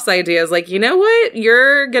Toph's idea is you know what?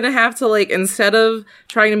 You're gonna have to instead of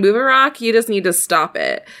trying to move a rock, you just need to stop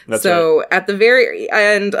it. That's so right. At the very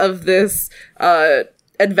end of this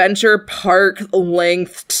adventure park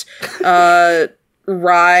lengthed ride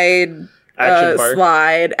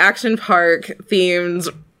slide, action park themed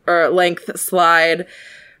length slide.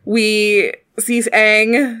 We see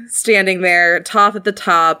Aang standing there, top at the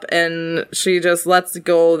top, and she just lets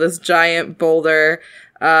go this giant boulder.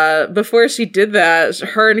 Before she did that,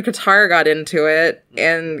 her and Katara got into it,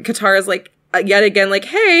 and Katara's like, yet again, like,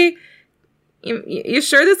 hey, you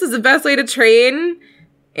sure this is the best way to train?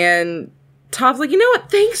 And Top's like, you know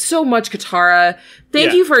what? Thanks so much, Katara.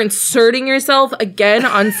 Thank you for inserting yourself again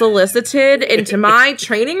unsolicited into my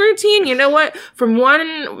training routine. You know what? From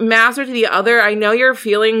one master to the other, I know your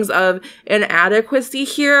feelings of inadequacy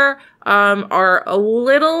here are a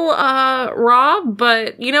little raw,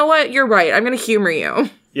 but you know what? You're right. I'm going to humor you.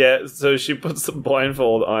 Yeah, so she puts the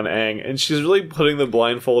blindfold on Aang, and she's really putting the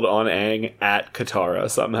blindfold on Aang at Katara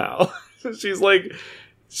somehow.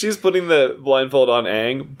 She's putting the blindfold on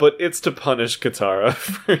Aang, but it's to punish Katara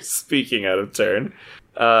for speaking out of turn.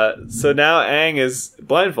 So now Aang is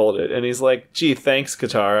blindfolded, and he's like, gee, thanks,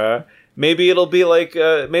 Katara. Maybe it'll be like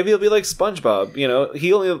SpongeBob, you know?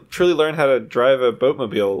 He only truly learned how to drive a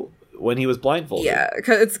boatmobile when he was blindfolded. Yeah,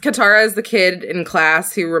 it's Katara is the kid in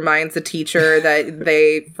class who reminds the teacher that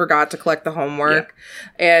they forgot to collect the homework,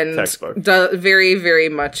 and very, very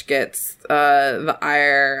much gets the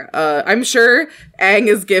ire. I'm sure Aang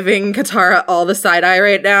is giving Katara all the side eye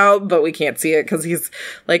right now, but we can't see it because he's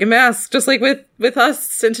like a mask, just like with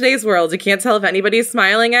us in today's world. You can't tell if anybody's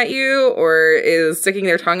smiling at you or is sticking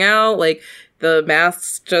their tongue out. Like, the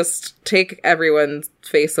masks just take everyone's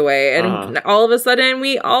face away. And all of a sudden,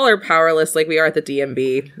 we all are powerless like we are at the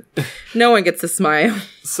DMB. No one gets to smile.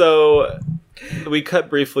 So we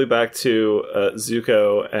cut briefly back to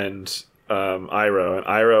Zuko and Iroh. And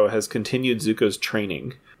Iroh has continued Zuko's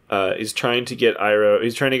training. He's trying to get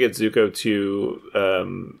Zuko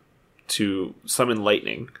to summon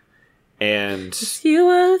lightning. And you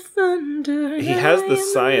are thunder. He has the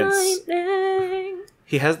science. Lightning.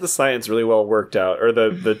 He has the science really well worked out, or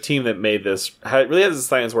the team that made this really has the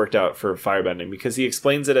science worked out for firebending, because he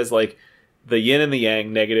explains it as like the yin and the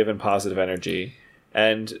yang, negative and positive energy,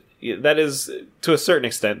 and that is to a certain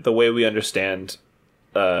extent the way we understand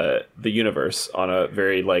the universe on a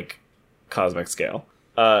very like cosmic scale,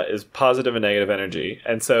 is positive and negative energy,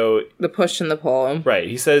 and so the push and the pull. Right.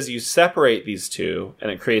 He says you separate these two,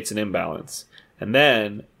 and it creates an imbalance, and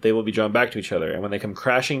then they will be drawn back to each other, and when they come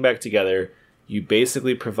crashing back together, you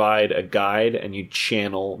basically provide a guide and you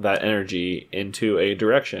channel that energy into a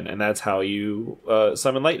direction. And that's how you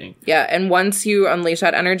summon lightning. Yeah, and once you unleash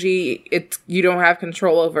that energy, you don't have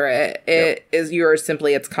control over it. You are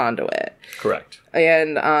simply its conduit. Correct.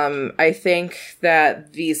 And I think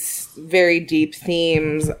that these very deep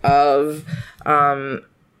themes of, balance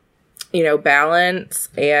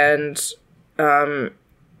and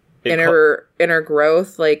inner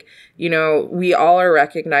growth, like, we all are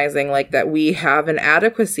recognizing like that we have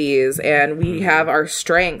inadequacies and we have our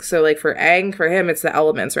strengths. So like for Aang, for him, it's the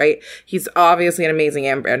elements, right? He's obviously an amazing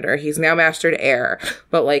airbender. He's now mastered air,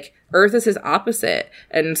 but like earth is his opposite.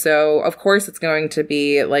 And so of course it's going to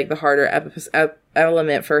be like the harder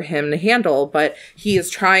element for him to handle, but he is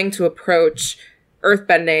trying to approach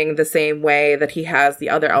earthbending the same way that he has the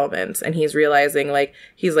other elements. And he's realizing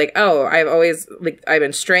oh, I've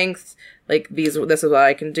been strength. Like this is what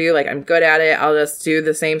I can do. Like I'm good at it. I'll just do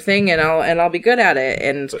the same thing and I'll be good at it.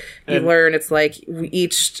 And you learn it's like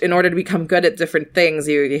in order to become good at different things,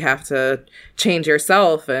 you have to change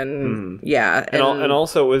yourself. And and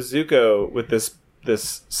also with Zuko, with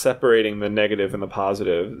this separating the negative and the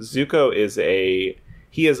positive, Zuko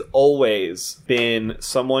he has always been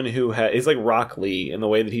someone who is like Rock Lee in the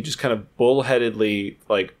way that he just kind of bullheadedly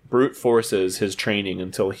like brute forces his training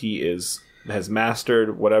until he has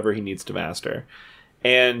mastered whatever he needs to master.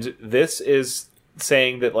 And this is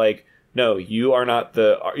saying that like, no, you are not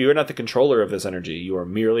the controller of this energy. You are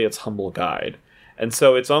merely its humble guide. And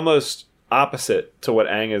so it's almost opposite to what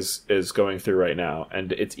Aang is going through right now,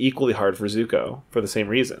 and it's equally hard for Zuko for the same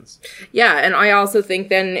reasons. Yeah, and I also think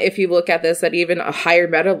then if you look at this at even a higher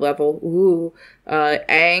meta level,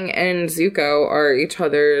 Aang and Zuko are each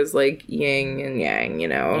other's like yin and yang,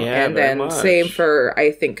 Yeah, and then much. Same for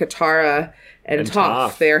I think Katara and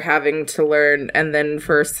Toph. They're having to learn, and then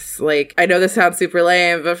for like I know this sounds super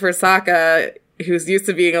lame, but for Sokka, who's used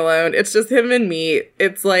to being alone, it's just him and meat.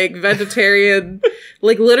 It's like vegetarian.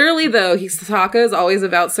 Like literally though, Sokka is always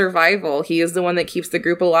about survival. He is the one that keeps the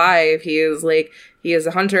group alive. He is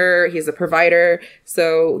a hunter. He's a provider.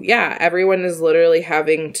 So yeah, everyone is literally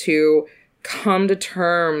having to come to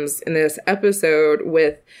terms in this episode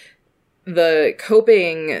with the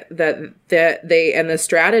coping that they and the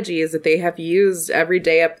strategies that they have used every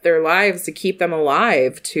day of their lives to keep them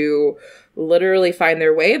alive, to literally find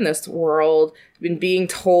their way in this world, and being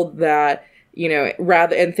told that, you know,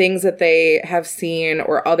 rather, and things that they have seen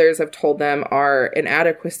or others have told them are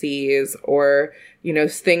inadequacies or, you know,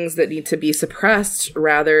 things that need to be suppressed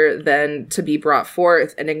rather than to be brought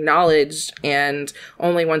forth and acknowledged. And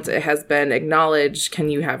only once it has been acknowledged can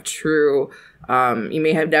you have true, you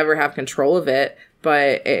may have never have control of it,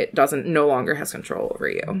 but it no longer has control over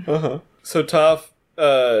you. Uh-huh. So Toph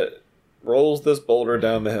rolls this boulder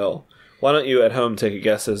down the hill. Why don't you at home take a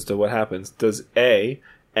guess as to what happens? Does A,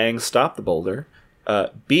 Aang stop the boulder?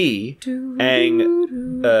 B,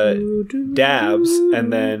 Aang dabs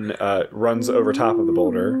and then runs over top of the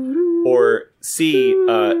boulder? Or C,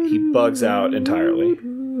 he bugs out entirely?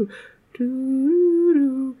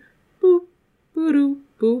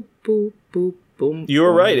 You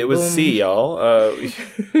were right. It was C, y'all.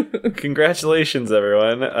 Congratulations,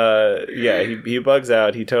 everyone. Yeah, he bugs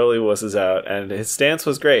out. He totally wusses out. And his stance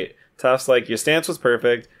was great. Toph's like, your stance was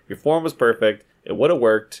perfect. Your form was perfect. It would have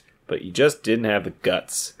worked, but you just didn't have the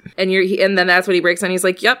guts. And then that's what he breaks down. He's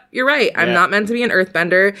like, yep, you're right. I'm not meant to be an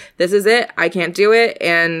earthbender. This is it. I can't do it.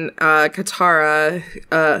 And Katara,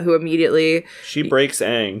 who immediately... She breaks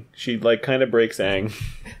Aang. She, like, kind of breaks Aang.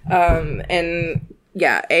 And...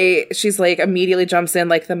 yeah, she's like immediately jumps in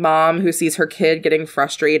like the mom who sees her kid getting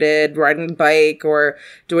frustrated riding the bike or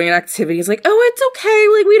doing an activity. Is like, oh, it's okay.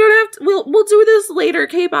 Like we don't have to. We'll do this later.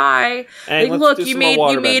 Okay, bye. And like, look, you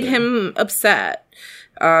made him upset.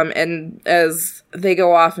 And as they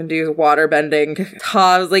go off and do water bending,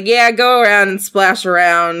 Toph's like, yeah, go around and splash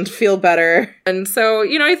around, feel better. And so,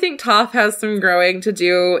 you know, I think Toph has some growing to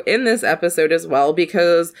do in this episode as well,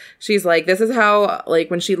 because she's like, this is how,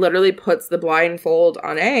 like, when she literally puts the blindfold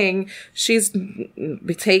on Aang, she's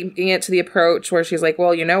taking it to the approach where she's like,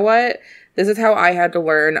 well, you know what? This is how I had to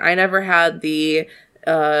learn. I never had the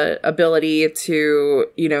ability to,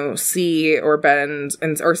 you know, see or bend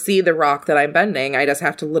or see the rock that I'm bending. I just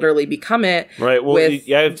have to literally become it. Right. Well,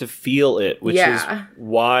 you have to feel it, which is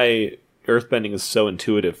why earthbending is so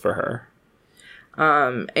intuitive for her.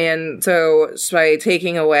 And so by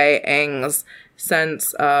taking away Aang's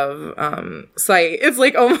sense of sight, it's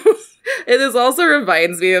like almost it also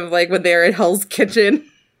reminds me of like when they're in Hell's Kitchen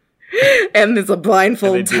and there's a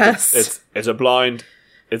blindfold test. It's a blind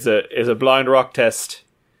rock test.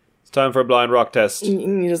 It's time for a blind rock test.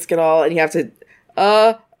 You just get all, and you have to,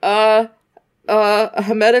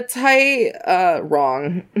 meditate,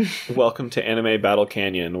 wrong. Welcome to Anime Battle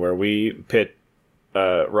Canyon, where we pit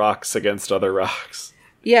rocks against other rocks.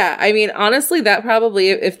 Yeah, I mean, honestly, that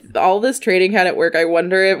probably, if all this trading hadn't worked, I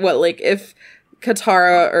wonder if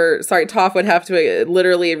Toph would have to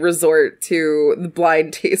literally resort to the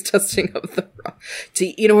blind taste testing of the rock.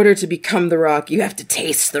 In order to become the rock, you have to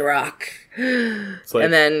taste the rock. Like,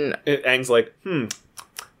 and then Aang's like, it's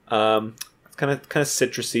kind of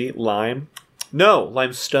citrusy, lime. No,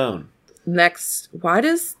 limestone. Next, why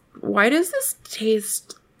does this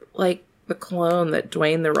taste like the cologne that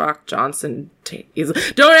Dwayne the Rock Johnson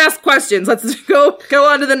tastes? Don't ask questions. Let's go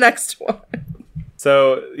on to the next one.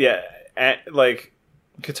 So yeah. Like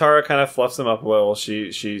Katara kind of fluffs him up a little.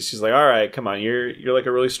 She's like, all right, come on, you're like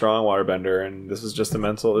a really strong waterbender, and this is just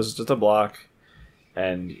a block,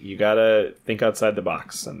 and you gotta think outside the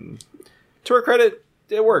box. And to her credit,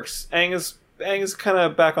 it works. Aang is kind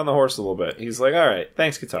of back on the horse a little bit. He's like, all right,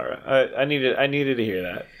 thanks, Katara. I needed to hear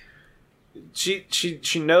that.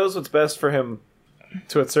 She knows what's best for him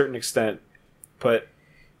to a certain extent, but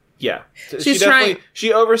yeah,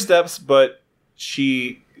 she oversteps, but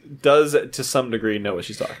she does to some degree know what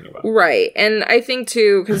she's talking about. Right. And I think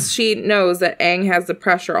too, because she knows that Aang has the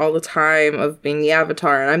pressure all the time of being the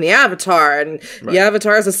Avatar, and I'm the Avatar, and the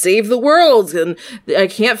Avatar has to save the world, and I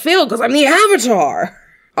can't fail because I'm the Avatar.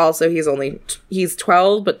 Also, he's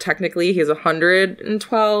 12, but technically he's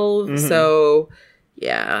 112. Mm-hmm. So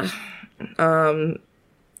yeah.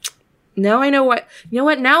 Now I know what,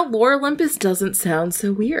 now Lore Olympus doesn't sound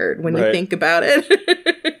so weird when you think about it.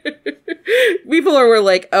 People were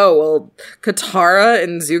like, oh, well, Katara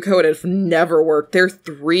and Zuko would have never worked. They're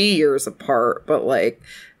 3 years apart, but like,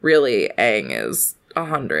 really, Aang is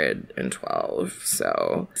 112.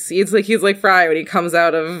 So it's like he's like Fry when he comes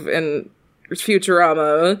out of in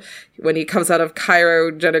Futurama, when he comes out of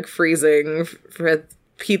cryogenic freezing for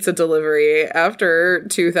pizza delivery after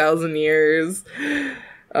 2,000 years.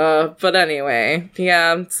 But anyway,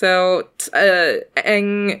 yeah, so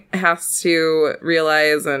Aang has to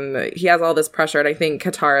realize, and he has all this pressure, and I think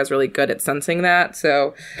Katara is really good at sensing that,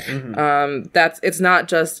 so it's not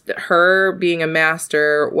just her being a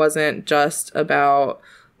master wasn't just about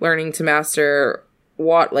learning to master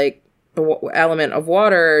the element of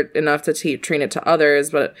water enough to train it to others,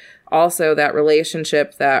 but also that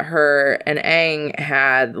relationship that her and Aang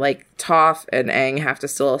had, like Toph and Aang have to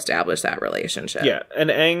still establish that relationship. Yeah, and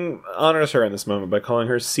Aang honors her in this moment by calling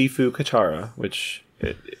her Sifu Katara, which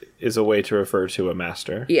is a way to refer to a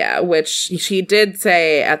master. Yeah, which she did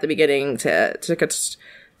say at the beginning to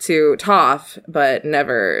Toph, but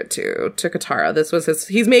never to Katara.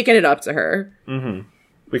 He's making it up to her. Mm-hmm.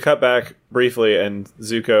 We cut back briefly, and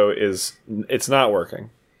Zuko it's not working.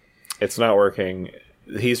 It's not working.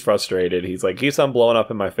 He's frustrated. He's like, keeps on blowing up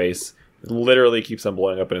in my face. Literally keeps on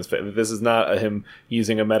blowing up in his face. This is not him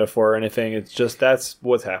using a metaphor or anything. It's just that's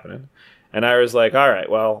what's happening. And Iroh's like, all right,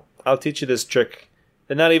 well, I'll teach you this trick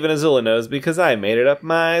that not even Azula knows because I made it up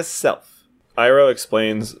myself. Iroh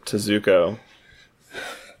explains to Zuko.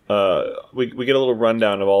 We get a little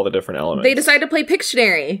rundown of all the different elements. They decide to play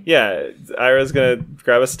Pictionary. Yeah, Iroh's gonna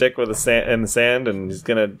grab a stick with in the sand, and he's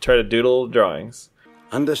gonna try to doodle drawings.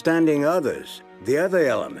 Understanding others, the other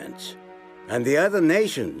elements, and the other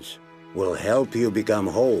nations will help you become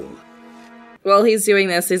whole. While he's doing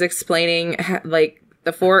this, he's explaining like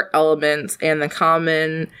the 4 elements and the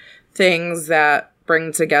common things that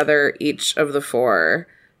bring together each of the 4.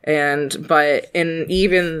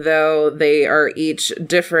 Even though they are each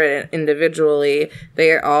different individually,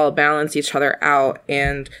 they all balance each other out.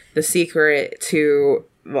 And the secret to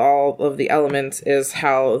all of the elements is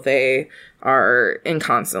how they are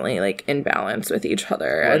constantly like in balance with each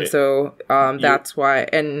other. Right. And so that's why,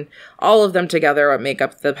 and all of them together make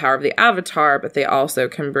up the power of the Avatar, but they also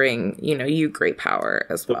can bring, you great power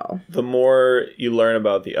as well. The more you learn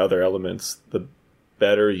about the other elements, the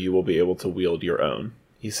better you will be able to wield your own.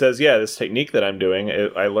 He says, yeah, this technique that I'm doing,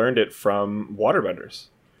 I learned it from waterbenders.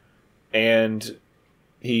 And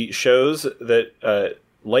he shows that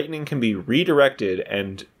lightning can be redirected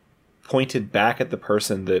and pointed back at the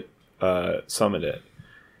person that summoned it.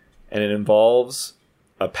 And it involves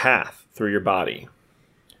a path through your body.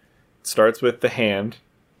 It starts with the hand,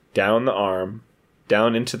 down the arm,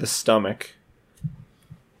 down into the stomach,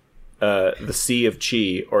 the sea of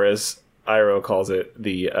chi, or as Iroh calls it,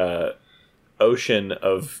 the ocean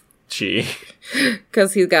of chi.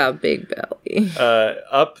 Because he's got a big belly.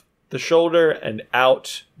 Up the shoulder and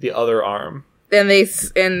out the other arm. And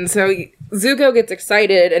so Zuko gets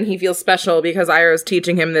excited and he feels special because Iroh's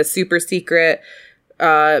teaching him this super secret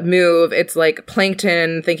move. It's like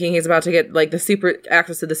Plankton thinking he's about to get like the super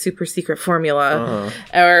access to the super secret formula.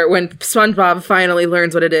 Or when SpongeBob finally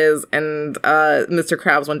learns what it is, and Mr.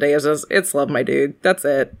 Krabs one day is just, it's love, my dude. That's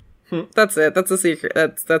it. That's it. That's the secret.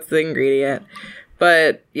 That's the ingredient.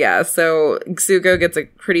 But yeah, so Zuko gets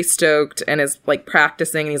pretty stoked and is like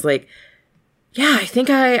practicing, and he's like, yeah, I think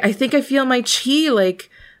I feel my chi like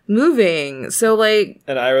moving. So like,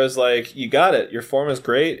 and Iroh's like, you got it. Your form is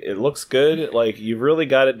great. It looks good. Like, you've really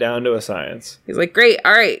got it down to a science. He's like, great.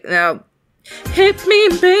 All right, now hit me,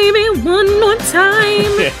 baby, one more time.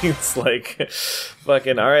 It's like,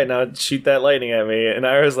 fucking, all right, now shoot that lightning at me. And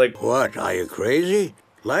Iroh's like, what? Are you crazy?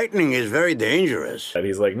 Lightning is very dangerous. And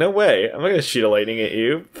he's like, no way. I'm not going to shoot a lightning at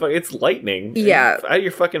you. It's lightning. Yeah. Out of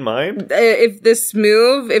your fucking mind? If this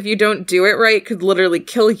move, if you don't do it right, could literally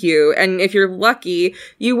kill you. And if you're lucky,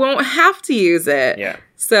 you won't have to use it. Yeah.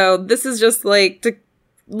 So this is just like to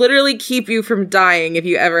literally keep you from dying if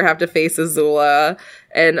you ever have to face Azula.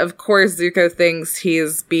 And of course, Zuko thinks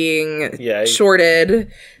he's being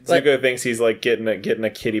shorted. Zuko thinks he's like getting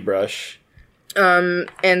a kitty brush.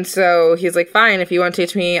 And so he's like, fine, if you want to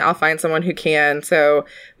teach me, I'll find someone who can. So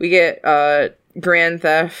we get, Grand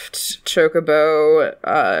Theft Chocobo,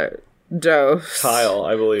 Dose. Kyle,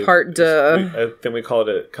 I believe. Part duh. I think we called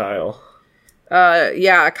it Kyle.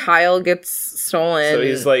 Yeah, Kyle gets stolen.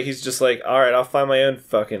 So he's just like, all right, I'll find my own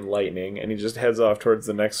fucking lightning. And he just heads off towards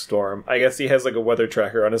the next storm. I guess he has like a weather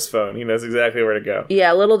tracker on his phone. He knows exactly where to go.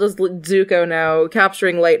 Yeah, little does Zuko know,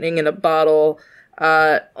 capturing lightning in a bottle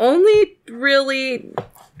only really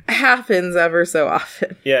happens ever so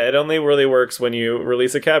often. Yeah, it only really works when you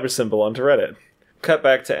release a cabbage symbol onto Reddit. Cut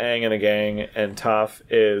back to Aang and the gang, and Toph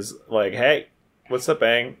is like, hey, what's up,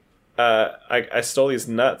 Aang? I stole these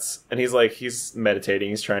nuts. And he's meditating,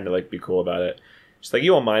 he's trying to like be cool about it. She's like,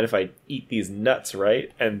 you won't mind if I eat these nuts,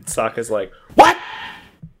 right? And Sokka's like, what?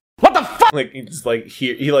 What the fuck? Like, he's like,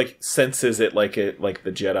 he like senses it like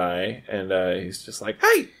the Jedi, and he's just like,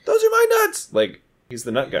 hey, those are my nuts! Like, he's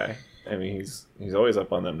the nut guy. I mean, he's always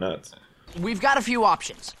up on them nuts. We've got a few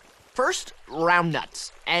options. First, round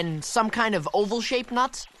nuts, and some kind of oval-shaped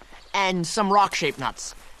nuts, and some rock-shaped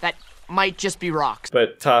nuts that might just be rocks.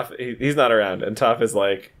 But Toph, he's not around, and Toph is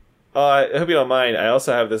like, "Oh, I hope you don't mind. I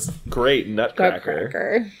also have this great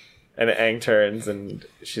nutcracker." And Aang turns, and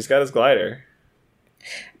she's got his glider.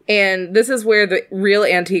 And this is where the real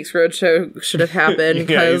Antiques Roadshow should have happened.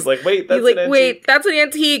 Yeah, he's like, wait, that's that's an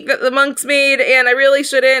antique that the monks made, and I really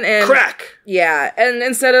shouldn't. And crack! Yeah, and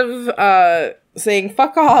instead of saying,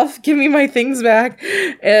 fuck off, give me my things back,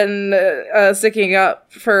 and sticking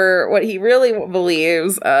up for what he really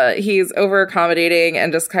believes, he's over-accommodating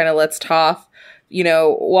and just kind of lets Toph,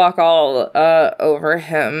 walk all over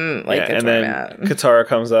him like a doormat. And then Katara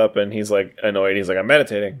comes up, and he's like annoyed. He's like, I'm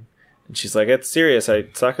meditating. And she's like, it's serious.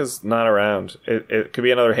 Sokka's not around. It could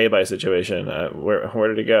be another Heibai situation. Where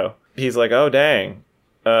did he go? He's like, oh, dang.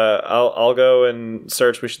 I'll go and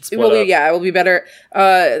search. We should split up. It will be better.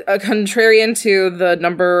 A contrarian to the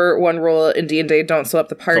number one rule in D&D, don't split up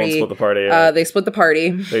the party. Don't split the party. Yeah. They split the party.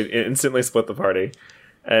 They instantly split the party.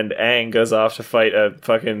 And Aang goes off to fight a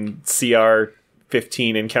fucking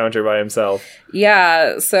CR-15 encounter by himself.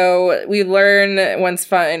 Yeah, so we learn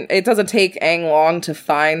it doesn't take Aang long to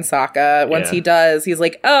find Sokka. Once he does, he's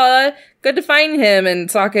like, oh, good to find him. And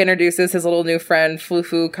Sokka introduces his little new friend,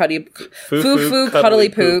 Fufu Cuddly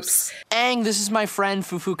Poops. Aang, this is my friend,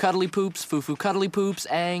 Fufu Cuddly Poops. Fufu Cuddly Poops,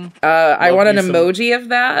 Aang. I want an emoji of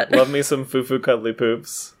that. Love me some Fufu Cuddly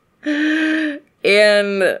Poops.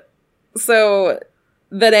 And so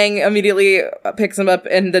then Aang immediately picks him up,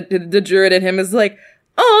 and the druid in him is like,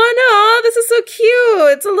 oh no, this is so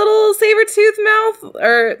cute. It's a little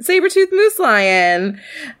saber-tooth moose lion,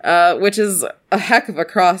 which is a heck of a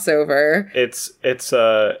crossover. It's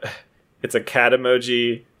a cat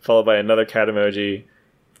emoji followed by another cat emoji,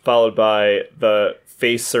 followed by the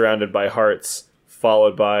face surrounded by hearts,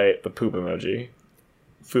 followed by the poop emoji.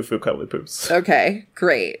 Fufu Cuddly Poops. Okay,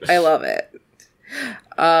 great. I love it.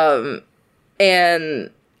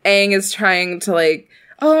 And Aang is trying to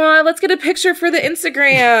oh, let's get a picture for the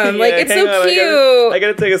Instagram. It's so cute. I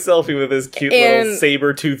gotta take a selfie with this cute little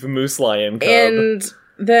saber-toothed moose lion cub. And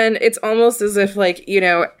then it's almost as if,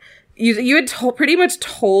 you had pretty much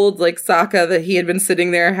told, Sokka that he had been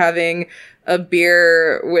sitting there having a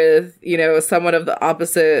beer with, someone of the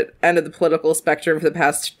opposite end of the political spectrum for the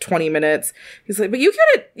past 20 minutes. He's like, but you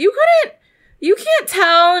can't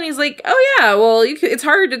tell. And he's like, oh yeah, well, it's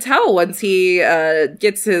hard to tell once he until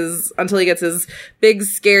he gets his big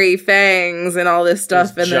scary fangs and all this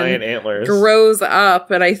stuff, his and giant then antlers grows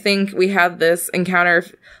up. And I think we had this encounter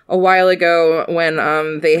a while ago when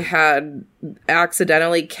they had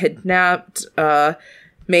accidentally kidnapped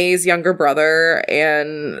May's younger brother,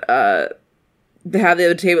 and they have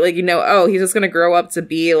the table, he's just gonna grow up to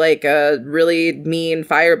be a really mean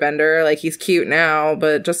firebender. He's cute now,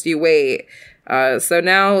 but just you wait. So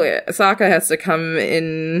now Sokka has to come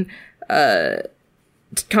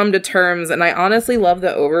to terms, and I honestly love the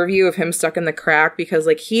overview of him stuck in the crack, because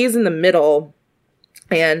he's in the middle,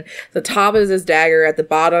 and the top is his dagger, at the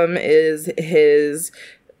bottom is his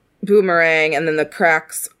boomerang, and then the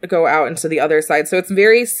cracks go out into the other side. So it's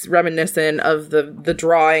very reminiscent of the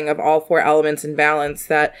drawing of all four elements in balance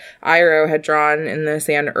that Iroh had drawn in the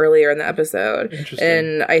sand earlier in the episode.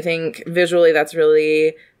 And I think visually that's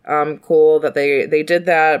really cool that they did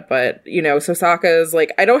that. But so Sokka's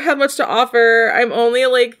I don't have much to offer. I'm only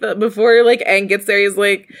before Aang gets there, he's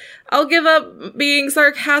like, I'll give up being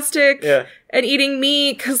sarcastic and eating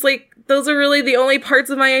meat, because those are really the only parts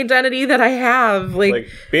of my identity that I have.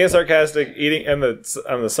 Being sarcastic, eating, and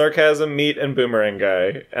I'm the sarcasm, meat, and boomerang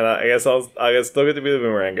guy. And I guess I still get to be the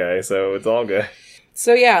boomerang guy, so it's all good.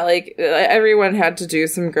 So yeah, everyone had to do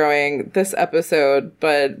some growing this episode,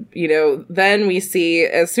 but then we see,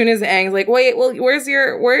 as soon as Aang's like, wait, well,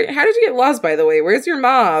 how did you get lost, by the way? Where's your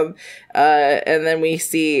mom? And then we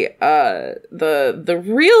see the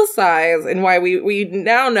real size, and why we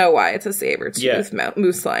now know why it's a saber-tooth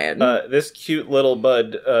moose lion. This cute little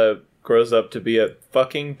bud grows up to be a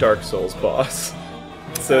fucking Dark Souls boss.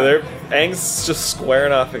 So Aang's just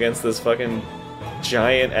squaring off against this fucking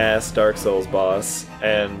giant ass Dark Souls boss,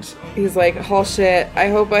 and he's like, oh shit, I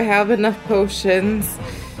hope I have enough potions.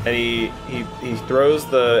 And he throws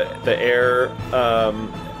the air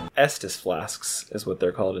Estus flasks is what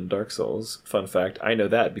they're called in Dark Souls. Fun fact, I know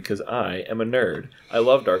that because I am a nerd. I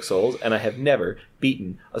love Dark Souls, and I have never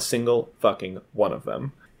beaten a single fucking one of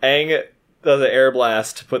them. Aang does an air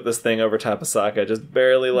blast to put this thing over top of Sokka, just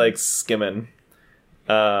barely skimming.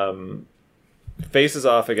 Faces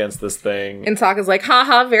off against this thing. And Sokka's like,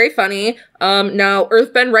 haha, very funny. Now,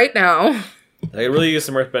 Earthbend right now. I could really use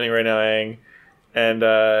some earthbending right now, Aang. And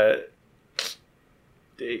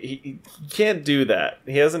he can't do that.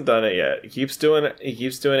 He hasn't done it yet. He keeps doing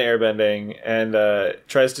airbending and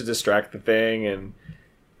tries to distract the thing, and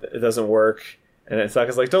it doesn't work. And then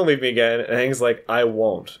Sokka's like, "Don't leave me again." And Aang's like, "I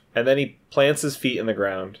won't." And then he plants his feet in the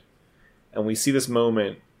ground, and we see this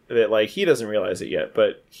moment that, like, he doesn't realize it yet,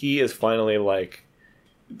 but he is finally, like,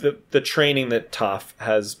 the training that Toph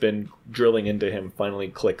has been drilling into him finally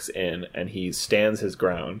clicks in, and he stands his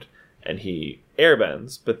ground and he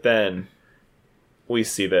airbends. But then we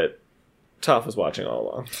see that Toph was watching all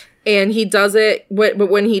along. And he does it, but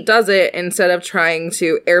when he does it, instead of trying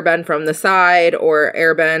to airbend from the side or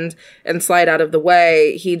airbend and slide out of the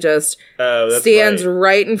way, he just stands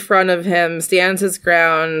right in front of him, stands his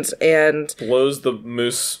ground, and blows the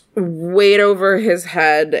moose weight over his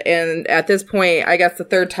head. And at this point, I guess the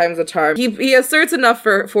third time's a charm. He asserts enough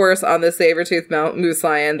force on the saber-toothed moose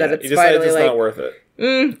lion that it's finally it's like, not worth it.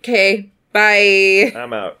 Okay, bye.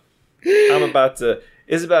 I'm out.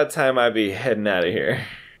 It's about time I be heading out of here.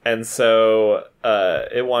 And so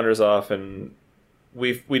it wanders off, and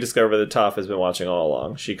we discover that Toph has been watching all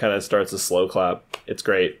along. She kind of starts a slow clap. It's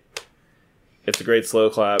great. It's a great slow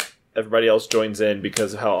clap. Everybody else joins in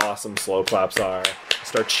because of how awesome slow claps are.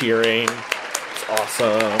 Start cheering. It's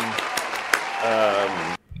awesome.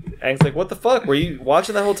 Aang's like, "What the fuck? Were you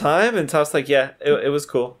watching that whole time?" And Toph's like, "Yeah, it was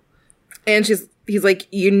cool." And he's like,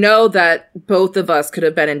 "You know that both of us could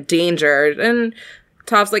have been endangered." And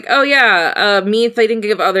Toph's like, "Oh yeah, me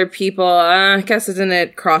thinking of other people, I guess it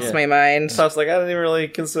didn't cross my mind." Toph's like, "I didn't even really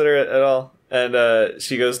consider it at all." And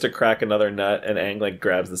she goes to crack another nut, and Aang, like,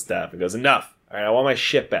 grabs the staff and goes, "Enough! Alright, I want my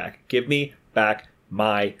shit back. Give me back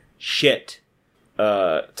my shit."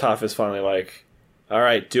 Toph is finally like,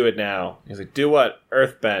 "Alright, do it now." He's like, "Do what?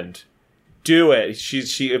 Earthbend. Do it."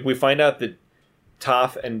 If we find out that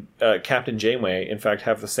Toph and Captain Janeway, in fact,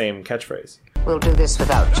 have the same catchphrase. We'll do this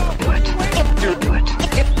without you. Do it. Do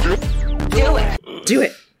it. Do it. Do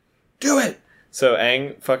it. Do it. So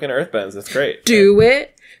Aang fucking earthbends. That's great. Do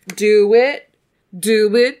it. Do it.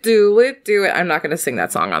 Do it. Do it. Do it. I'm not going to sing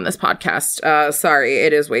that song on this podcast. Sorry,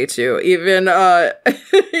 it is way too. Even I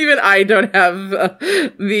don't have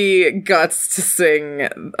the guts to sing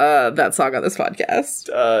that song on this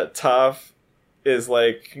podcast. Toph is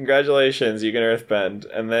like, "Congratulations, you can earthbend."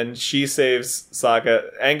 And then she saves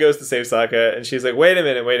Sokka. Aang goes to save Sokka, and she's like, wait a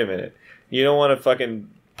minute. You don't want to fucking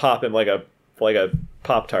pop him like a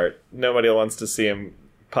Pop-Tart. Nobody wants to see him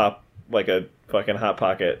pop like a fucking Hot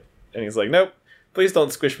Pocket. And he's like, "Nope, please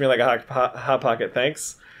don't squish me like a Hot Pocket,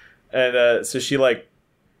 thanks." And so she, like,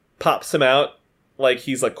 pops him out like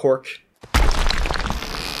he's like cork.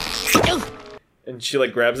 And she,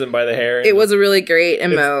 like, grabs him by the hair. It was a really great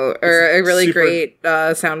emote, or a really great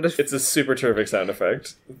sound effect. It's a super terrific sound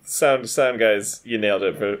effect. Sound guys, you nailed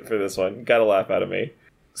it for this one. Got a laugh out of me.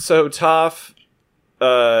 So Toph,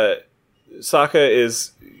 Sokka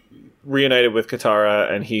is reunited with Katara,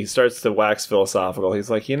 and he starts to wax philosophical. He's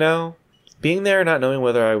like, being there, not knowing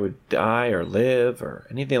whether I would die or live or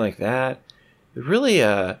anything like that, it really,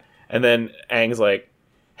 And then Aang's like,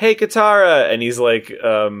 "Hey, Katara," and he's like, I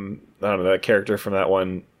don't know, that character from that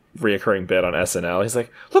one reoccurring bit on SNL. He's like,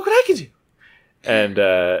 "Look what I can do!" And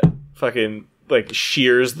fucking, like,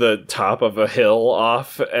 shears the top of a hill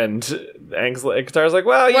off, and Katara's like,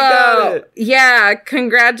 "Wow, you got it!" Yeah,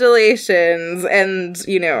 congratulations. And,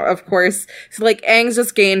 of course, so, like, Aang's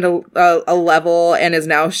just gained a level and is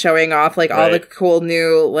now showing off, like, all the cool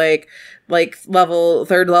new, like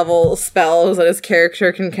third level spells that his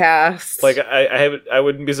character can cast. Like, I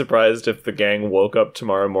wouldn't be surprised if the gang woke up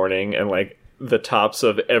tomorrow morning and, like, the tops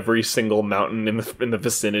of every single mountain in the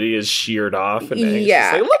vicinity is sheared off, and Aang's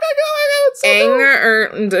just like, "Look, I got it!" So Aang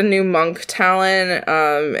earned a new monk talent,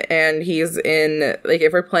 and he's in, like,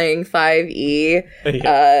 if we're playing 5e,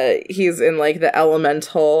 he's in, like, the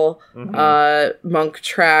elemental monk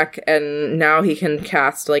track, and now he can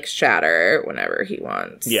cast, like, Shatter whenever he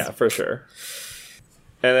wants. Yeah, for sure.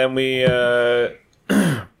 And then we had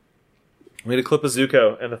a clip of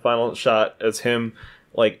Zuko, and the final shot as him,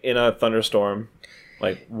 like, in a thunderstorm,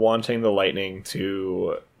 like, wanting the lightning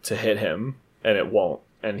to hit him, and it won't.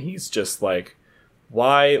 And he's just like,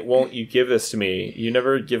 "Why won't you give this to me? You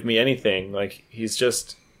never give me anything." Like, he's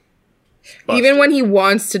just busted. Even when he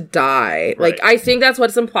wants to die. Right. Like, I think that's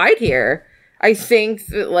what's implied here. I think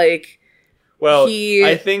that, like,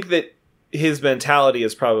 I think that his mentality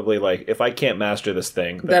is probably like, if I can't master this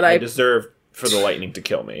thing, then I deserve for the lightning to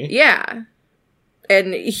kill me. Yeah.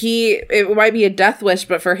 And it might be a death wish,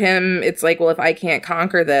 but for him, it's like, well, if I can't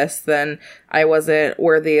conquer this, then I wasn't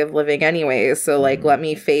worthy of living anyways. So, like, let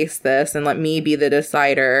me face this and let me be the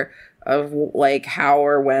decider like how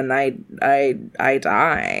or when I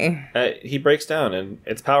die. He breaks down, and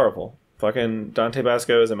it's powerful. Fucking Dante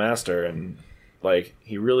Basco is a master, and like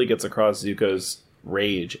he really gets across Zuko's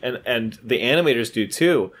rage, and the animators do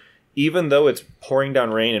too. Even though it's pouring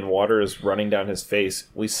down rain and water is running down his face,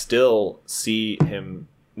 we still see him.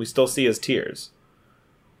 We still see his tears.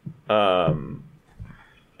 And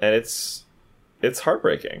it's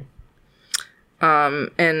heartbreaking. And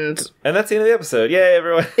that's the end of the episode. Yay,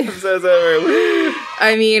 everyone! Episode's over. Woo!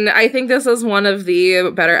 I mean, I think this is one of the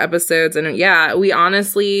better episodes, and yeah, we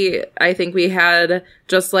honestly, I think we had,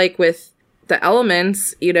 just like with the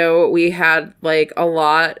elements, you know, we had like a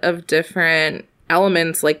lot of different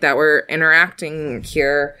elements like that were interacting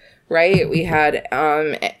here, right? We had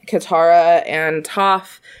Katara and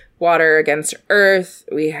Toph, water against earth.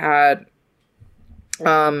 We had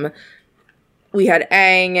Aang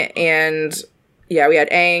and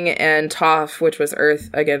Toph, which was earth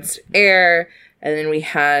against air. And then we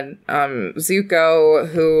had Zuko,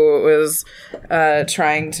 who was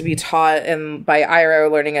trying to be taught by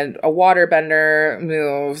Iroh, learning a waterbender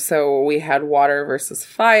move. So we had water versus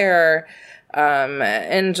fire.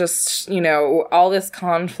 And just, you know, all this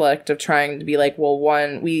conflict of trying to be like, well,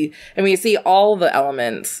 we see all the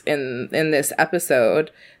elements in this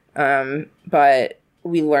episode. But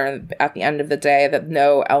we learn at the end of the day that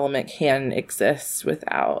no element can exist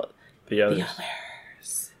without the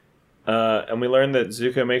others. And we learn that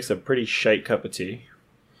Zuko makes a pretty shite cup of tea.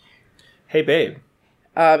 Hey, babe.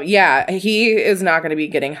 Yeah, he is not going to be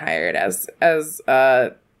getting hired as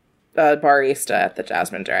barista at the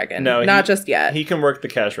Jasmine Dragon. No, not just yet. He can work the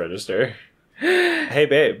cash register. Hey,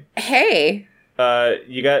 babe. Hey.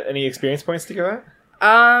 You got any experience points to go at?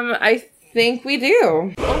 I think we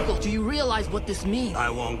do. Uncle, do you realize what this means? I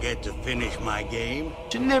won't get to finish my game.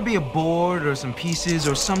 Shouldn't there be a board or some pieces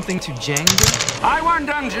or something to Jenga? I won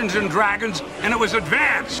Dungeons and Dragons, and it was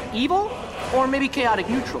advanced. Evil? Or maybe chaotic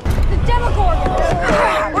neutral? The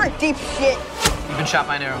Demogorgon! We're in deep shit. You've been shot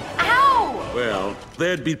by an arrow. Ow! Well,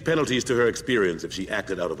 there'd be penalties to her experience if she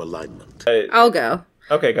acted out of alignment. I'll go.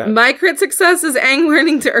 Okay, go ahead. My crit success is Aang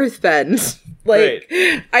learning to earthbend. Like,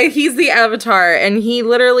 he's the Avatar, and he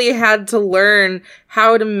literally had to learn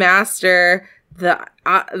how to master the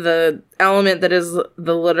element that is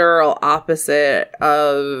the literal opposite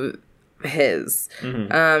of his.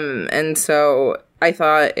 Mm-hmm. And so I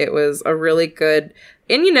thought it was a really good.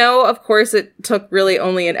 And, you know, of course, it took really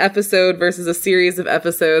only an episode versus a series of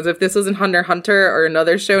episodes. If this wasn't Hunter x Hunter or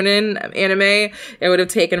another shonen anime, it would have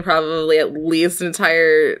taken probably at least an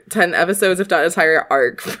entire 10 episodes, if not an entire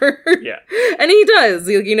arc. Yeah. And he does.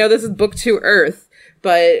 You know, this is Book 2 Earth.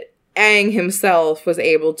 But Aang himself was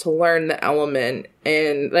able to learn the element.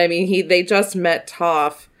 And, I mean, they just met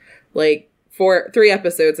Toph, like, 3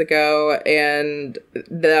 episodes ago. And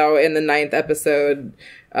now in the 9th episode,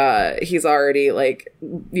 he's already, like,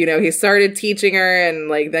 you know, he started teaching her, and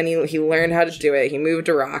like then he learned how to do it. He moved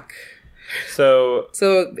a rock. So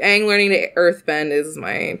Aang learning to earthbend is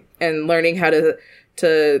and learning how to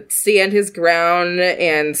stand his ground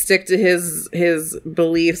and stick to his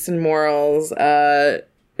beliefs and morals, and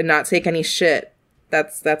not take any shit.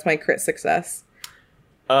 That's my crit success.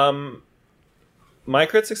 My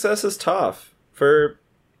crit success is Toph for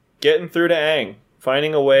getting through to Aang.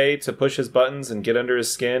 Finding a way to push his buttons and get under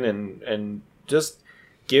his skin and just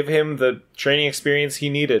give him the training experience he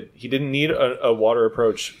needed. He didn't need a water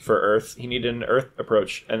approach for Earth. He needed an Earth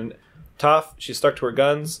approach. And Toph, she stuck to her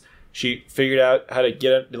guns. She figured out how to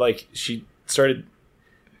get, like, she started,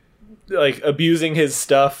 like, abusing his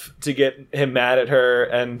stuff to get him mad at her.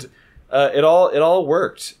 And it all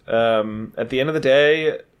worked. At the end of the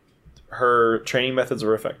day, her training methods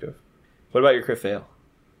were effective. What about your crit fail?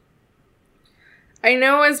 I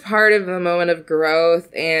know as part of the moment of growth,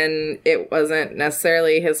 and it wasn't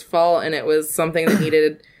necessarily his fault, and it was something that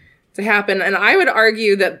needed to happen. And I would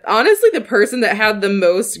argue that, honestly, the person that had the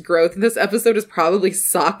most growth in this episode is probably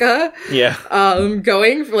Sokka. Yeah.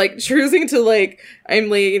 Going for, like, choosing to, like,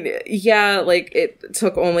 yeah, like, it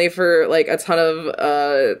took only for, like, a ton of,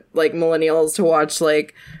 like, millennials to watch,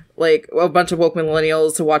 like a bunch of woke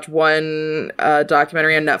millennials to watch one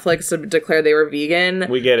documentary on Netflix to declare they were vegan.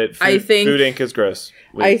 We get it. Food Inc. is gross.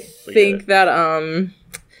 I think that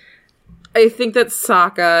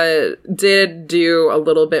Sokka did do a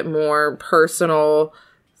little bit more personal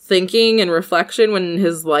thinking and reflection when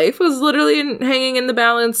his life was literally hanging in the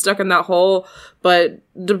balance, stuck in that hole. But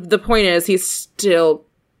the point is, he still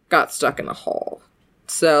got stuck in a hole.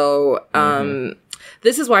 So,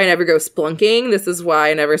 This is why I never go splunking. This is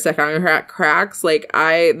why I never step on cracks.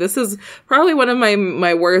 This is probably one of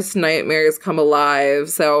my worst nightmares come alive.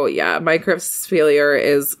 So yeah, my crypt's failure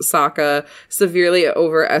is Sokka severely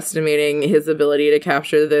overestimating his ability to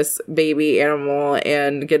capture this baby animal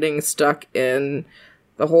and getting stuck in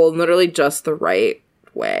the hole literally just the right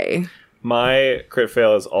way. My crit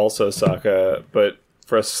fail is also Sokka, but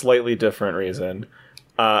for a slightly different reason.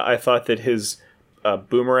 I thought that his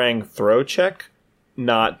boomerang throw check,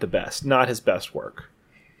 not his best work.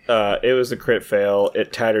 It was a crit fail.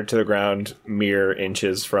 It tattered to the ground mere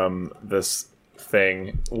inches from this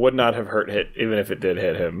thing. Would not have hurt hit even if it did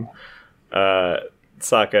hit him.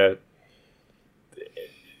 Sokka,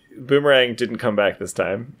 boomerang didn't come back this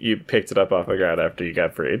time. You picked it up off the ground after you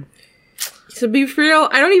got freed. To be real,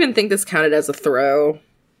 I don't even think this counted as a throw.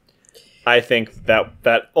 I think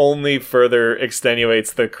that only further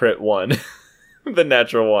extenuates the crit one, the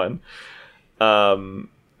natural one.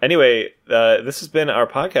 Anyway, this has been our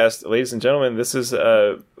podcast, ladies and gentlemen. This is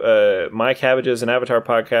My Cabbages and Avatar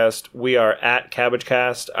podcast. We are at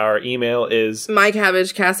CabbageCast. Our email is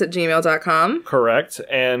mycabbagecast@gmail.com. Correct.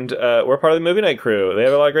 And we're part of the Movie Night crew. They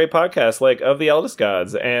have a lot of great podcasts, like Of the Eldest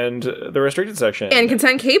Gods and The Restricted Section. And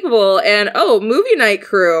Content Capable and, Movie Night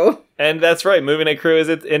Crew. And that's right. Movie Night Crew is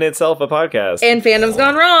in itself a podcast. And Fandom's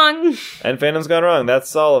Gone Wrong. And Fandom's Gone Wrong.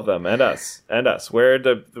 That's all of them. And us. We're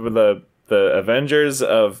the Avengers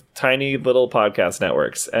of tiny little podcast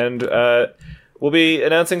networks, and we'll be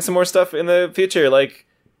announcing some more stuff in the future, like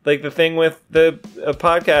the thing with the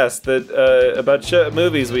podcast that about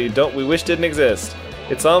movies we wish didn't exist.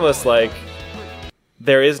 It's almost like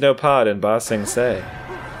there is no pod in Ba Sing Se.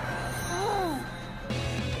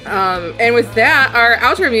 And with that, our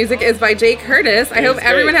outro music is by Jake Curtis. I hope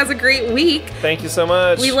everyone has a great week. Thank you so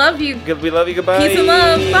much. We love you. We love you. Goodbye. Peace and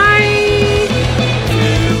love. Bye.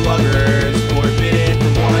 Lovers forbid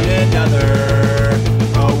from one another.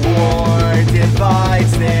 A war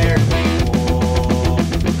divides their people,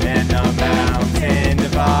 and a mountain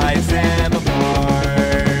divides them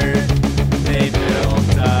apart. They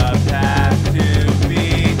built a path to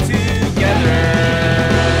be together.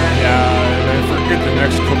 Yeah, and I forget the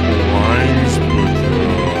next couple lines, but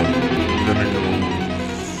I'm gonna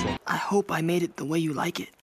go. I hope I made it the way you like it.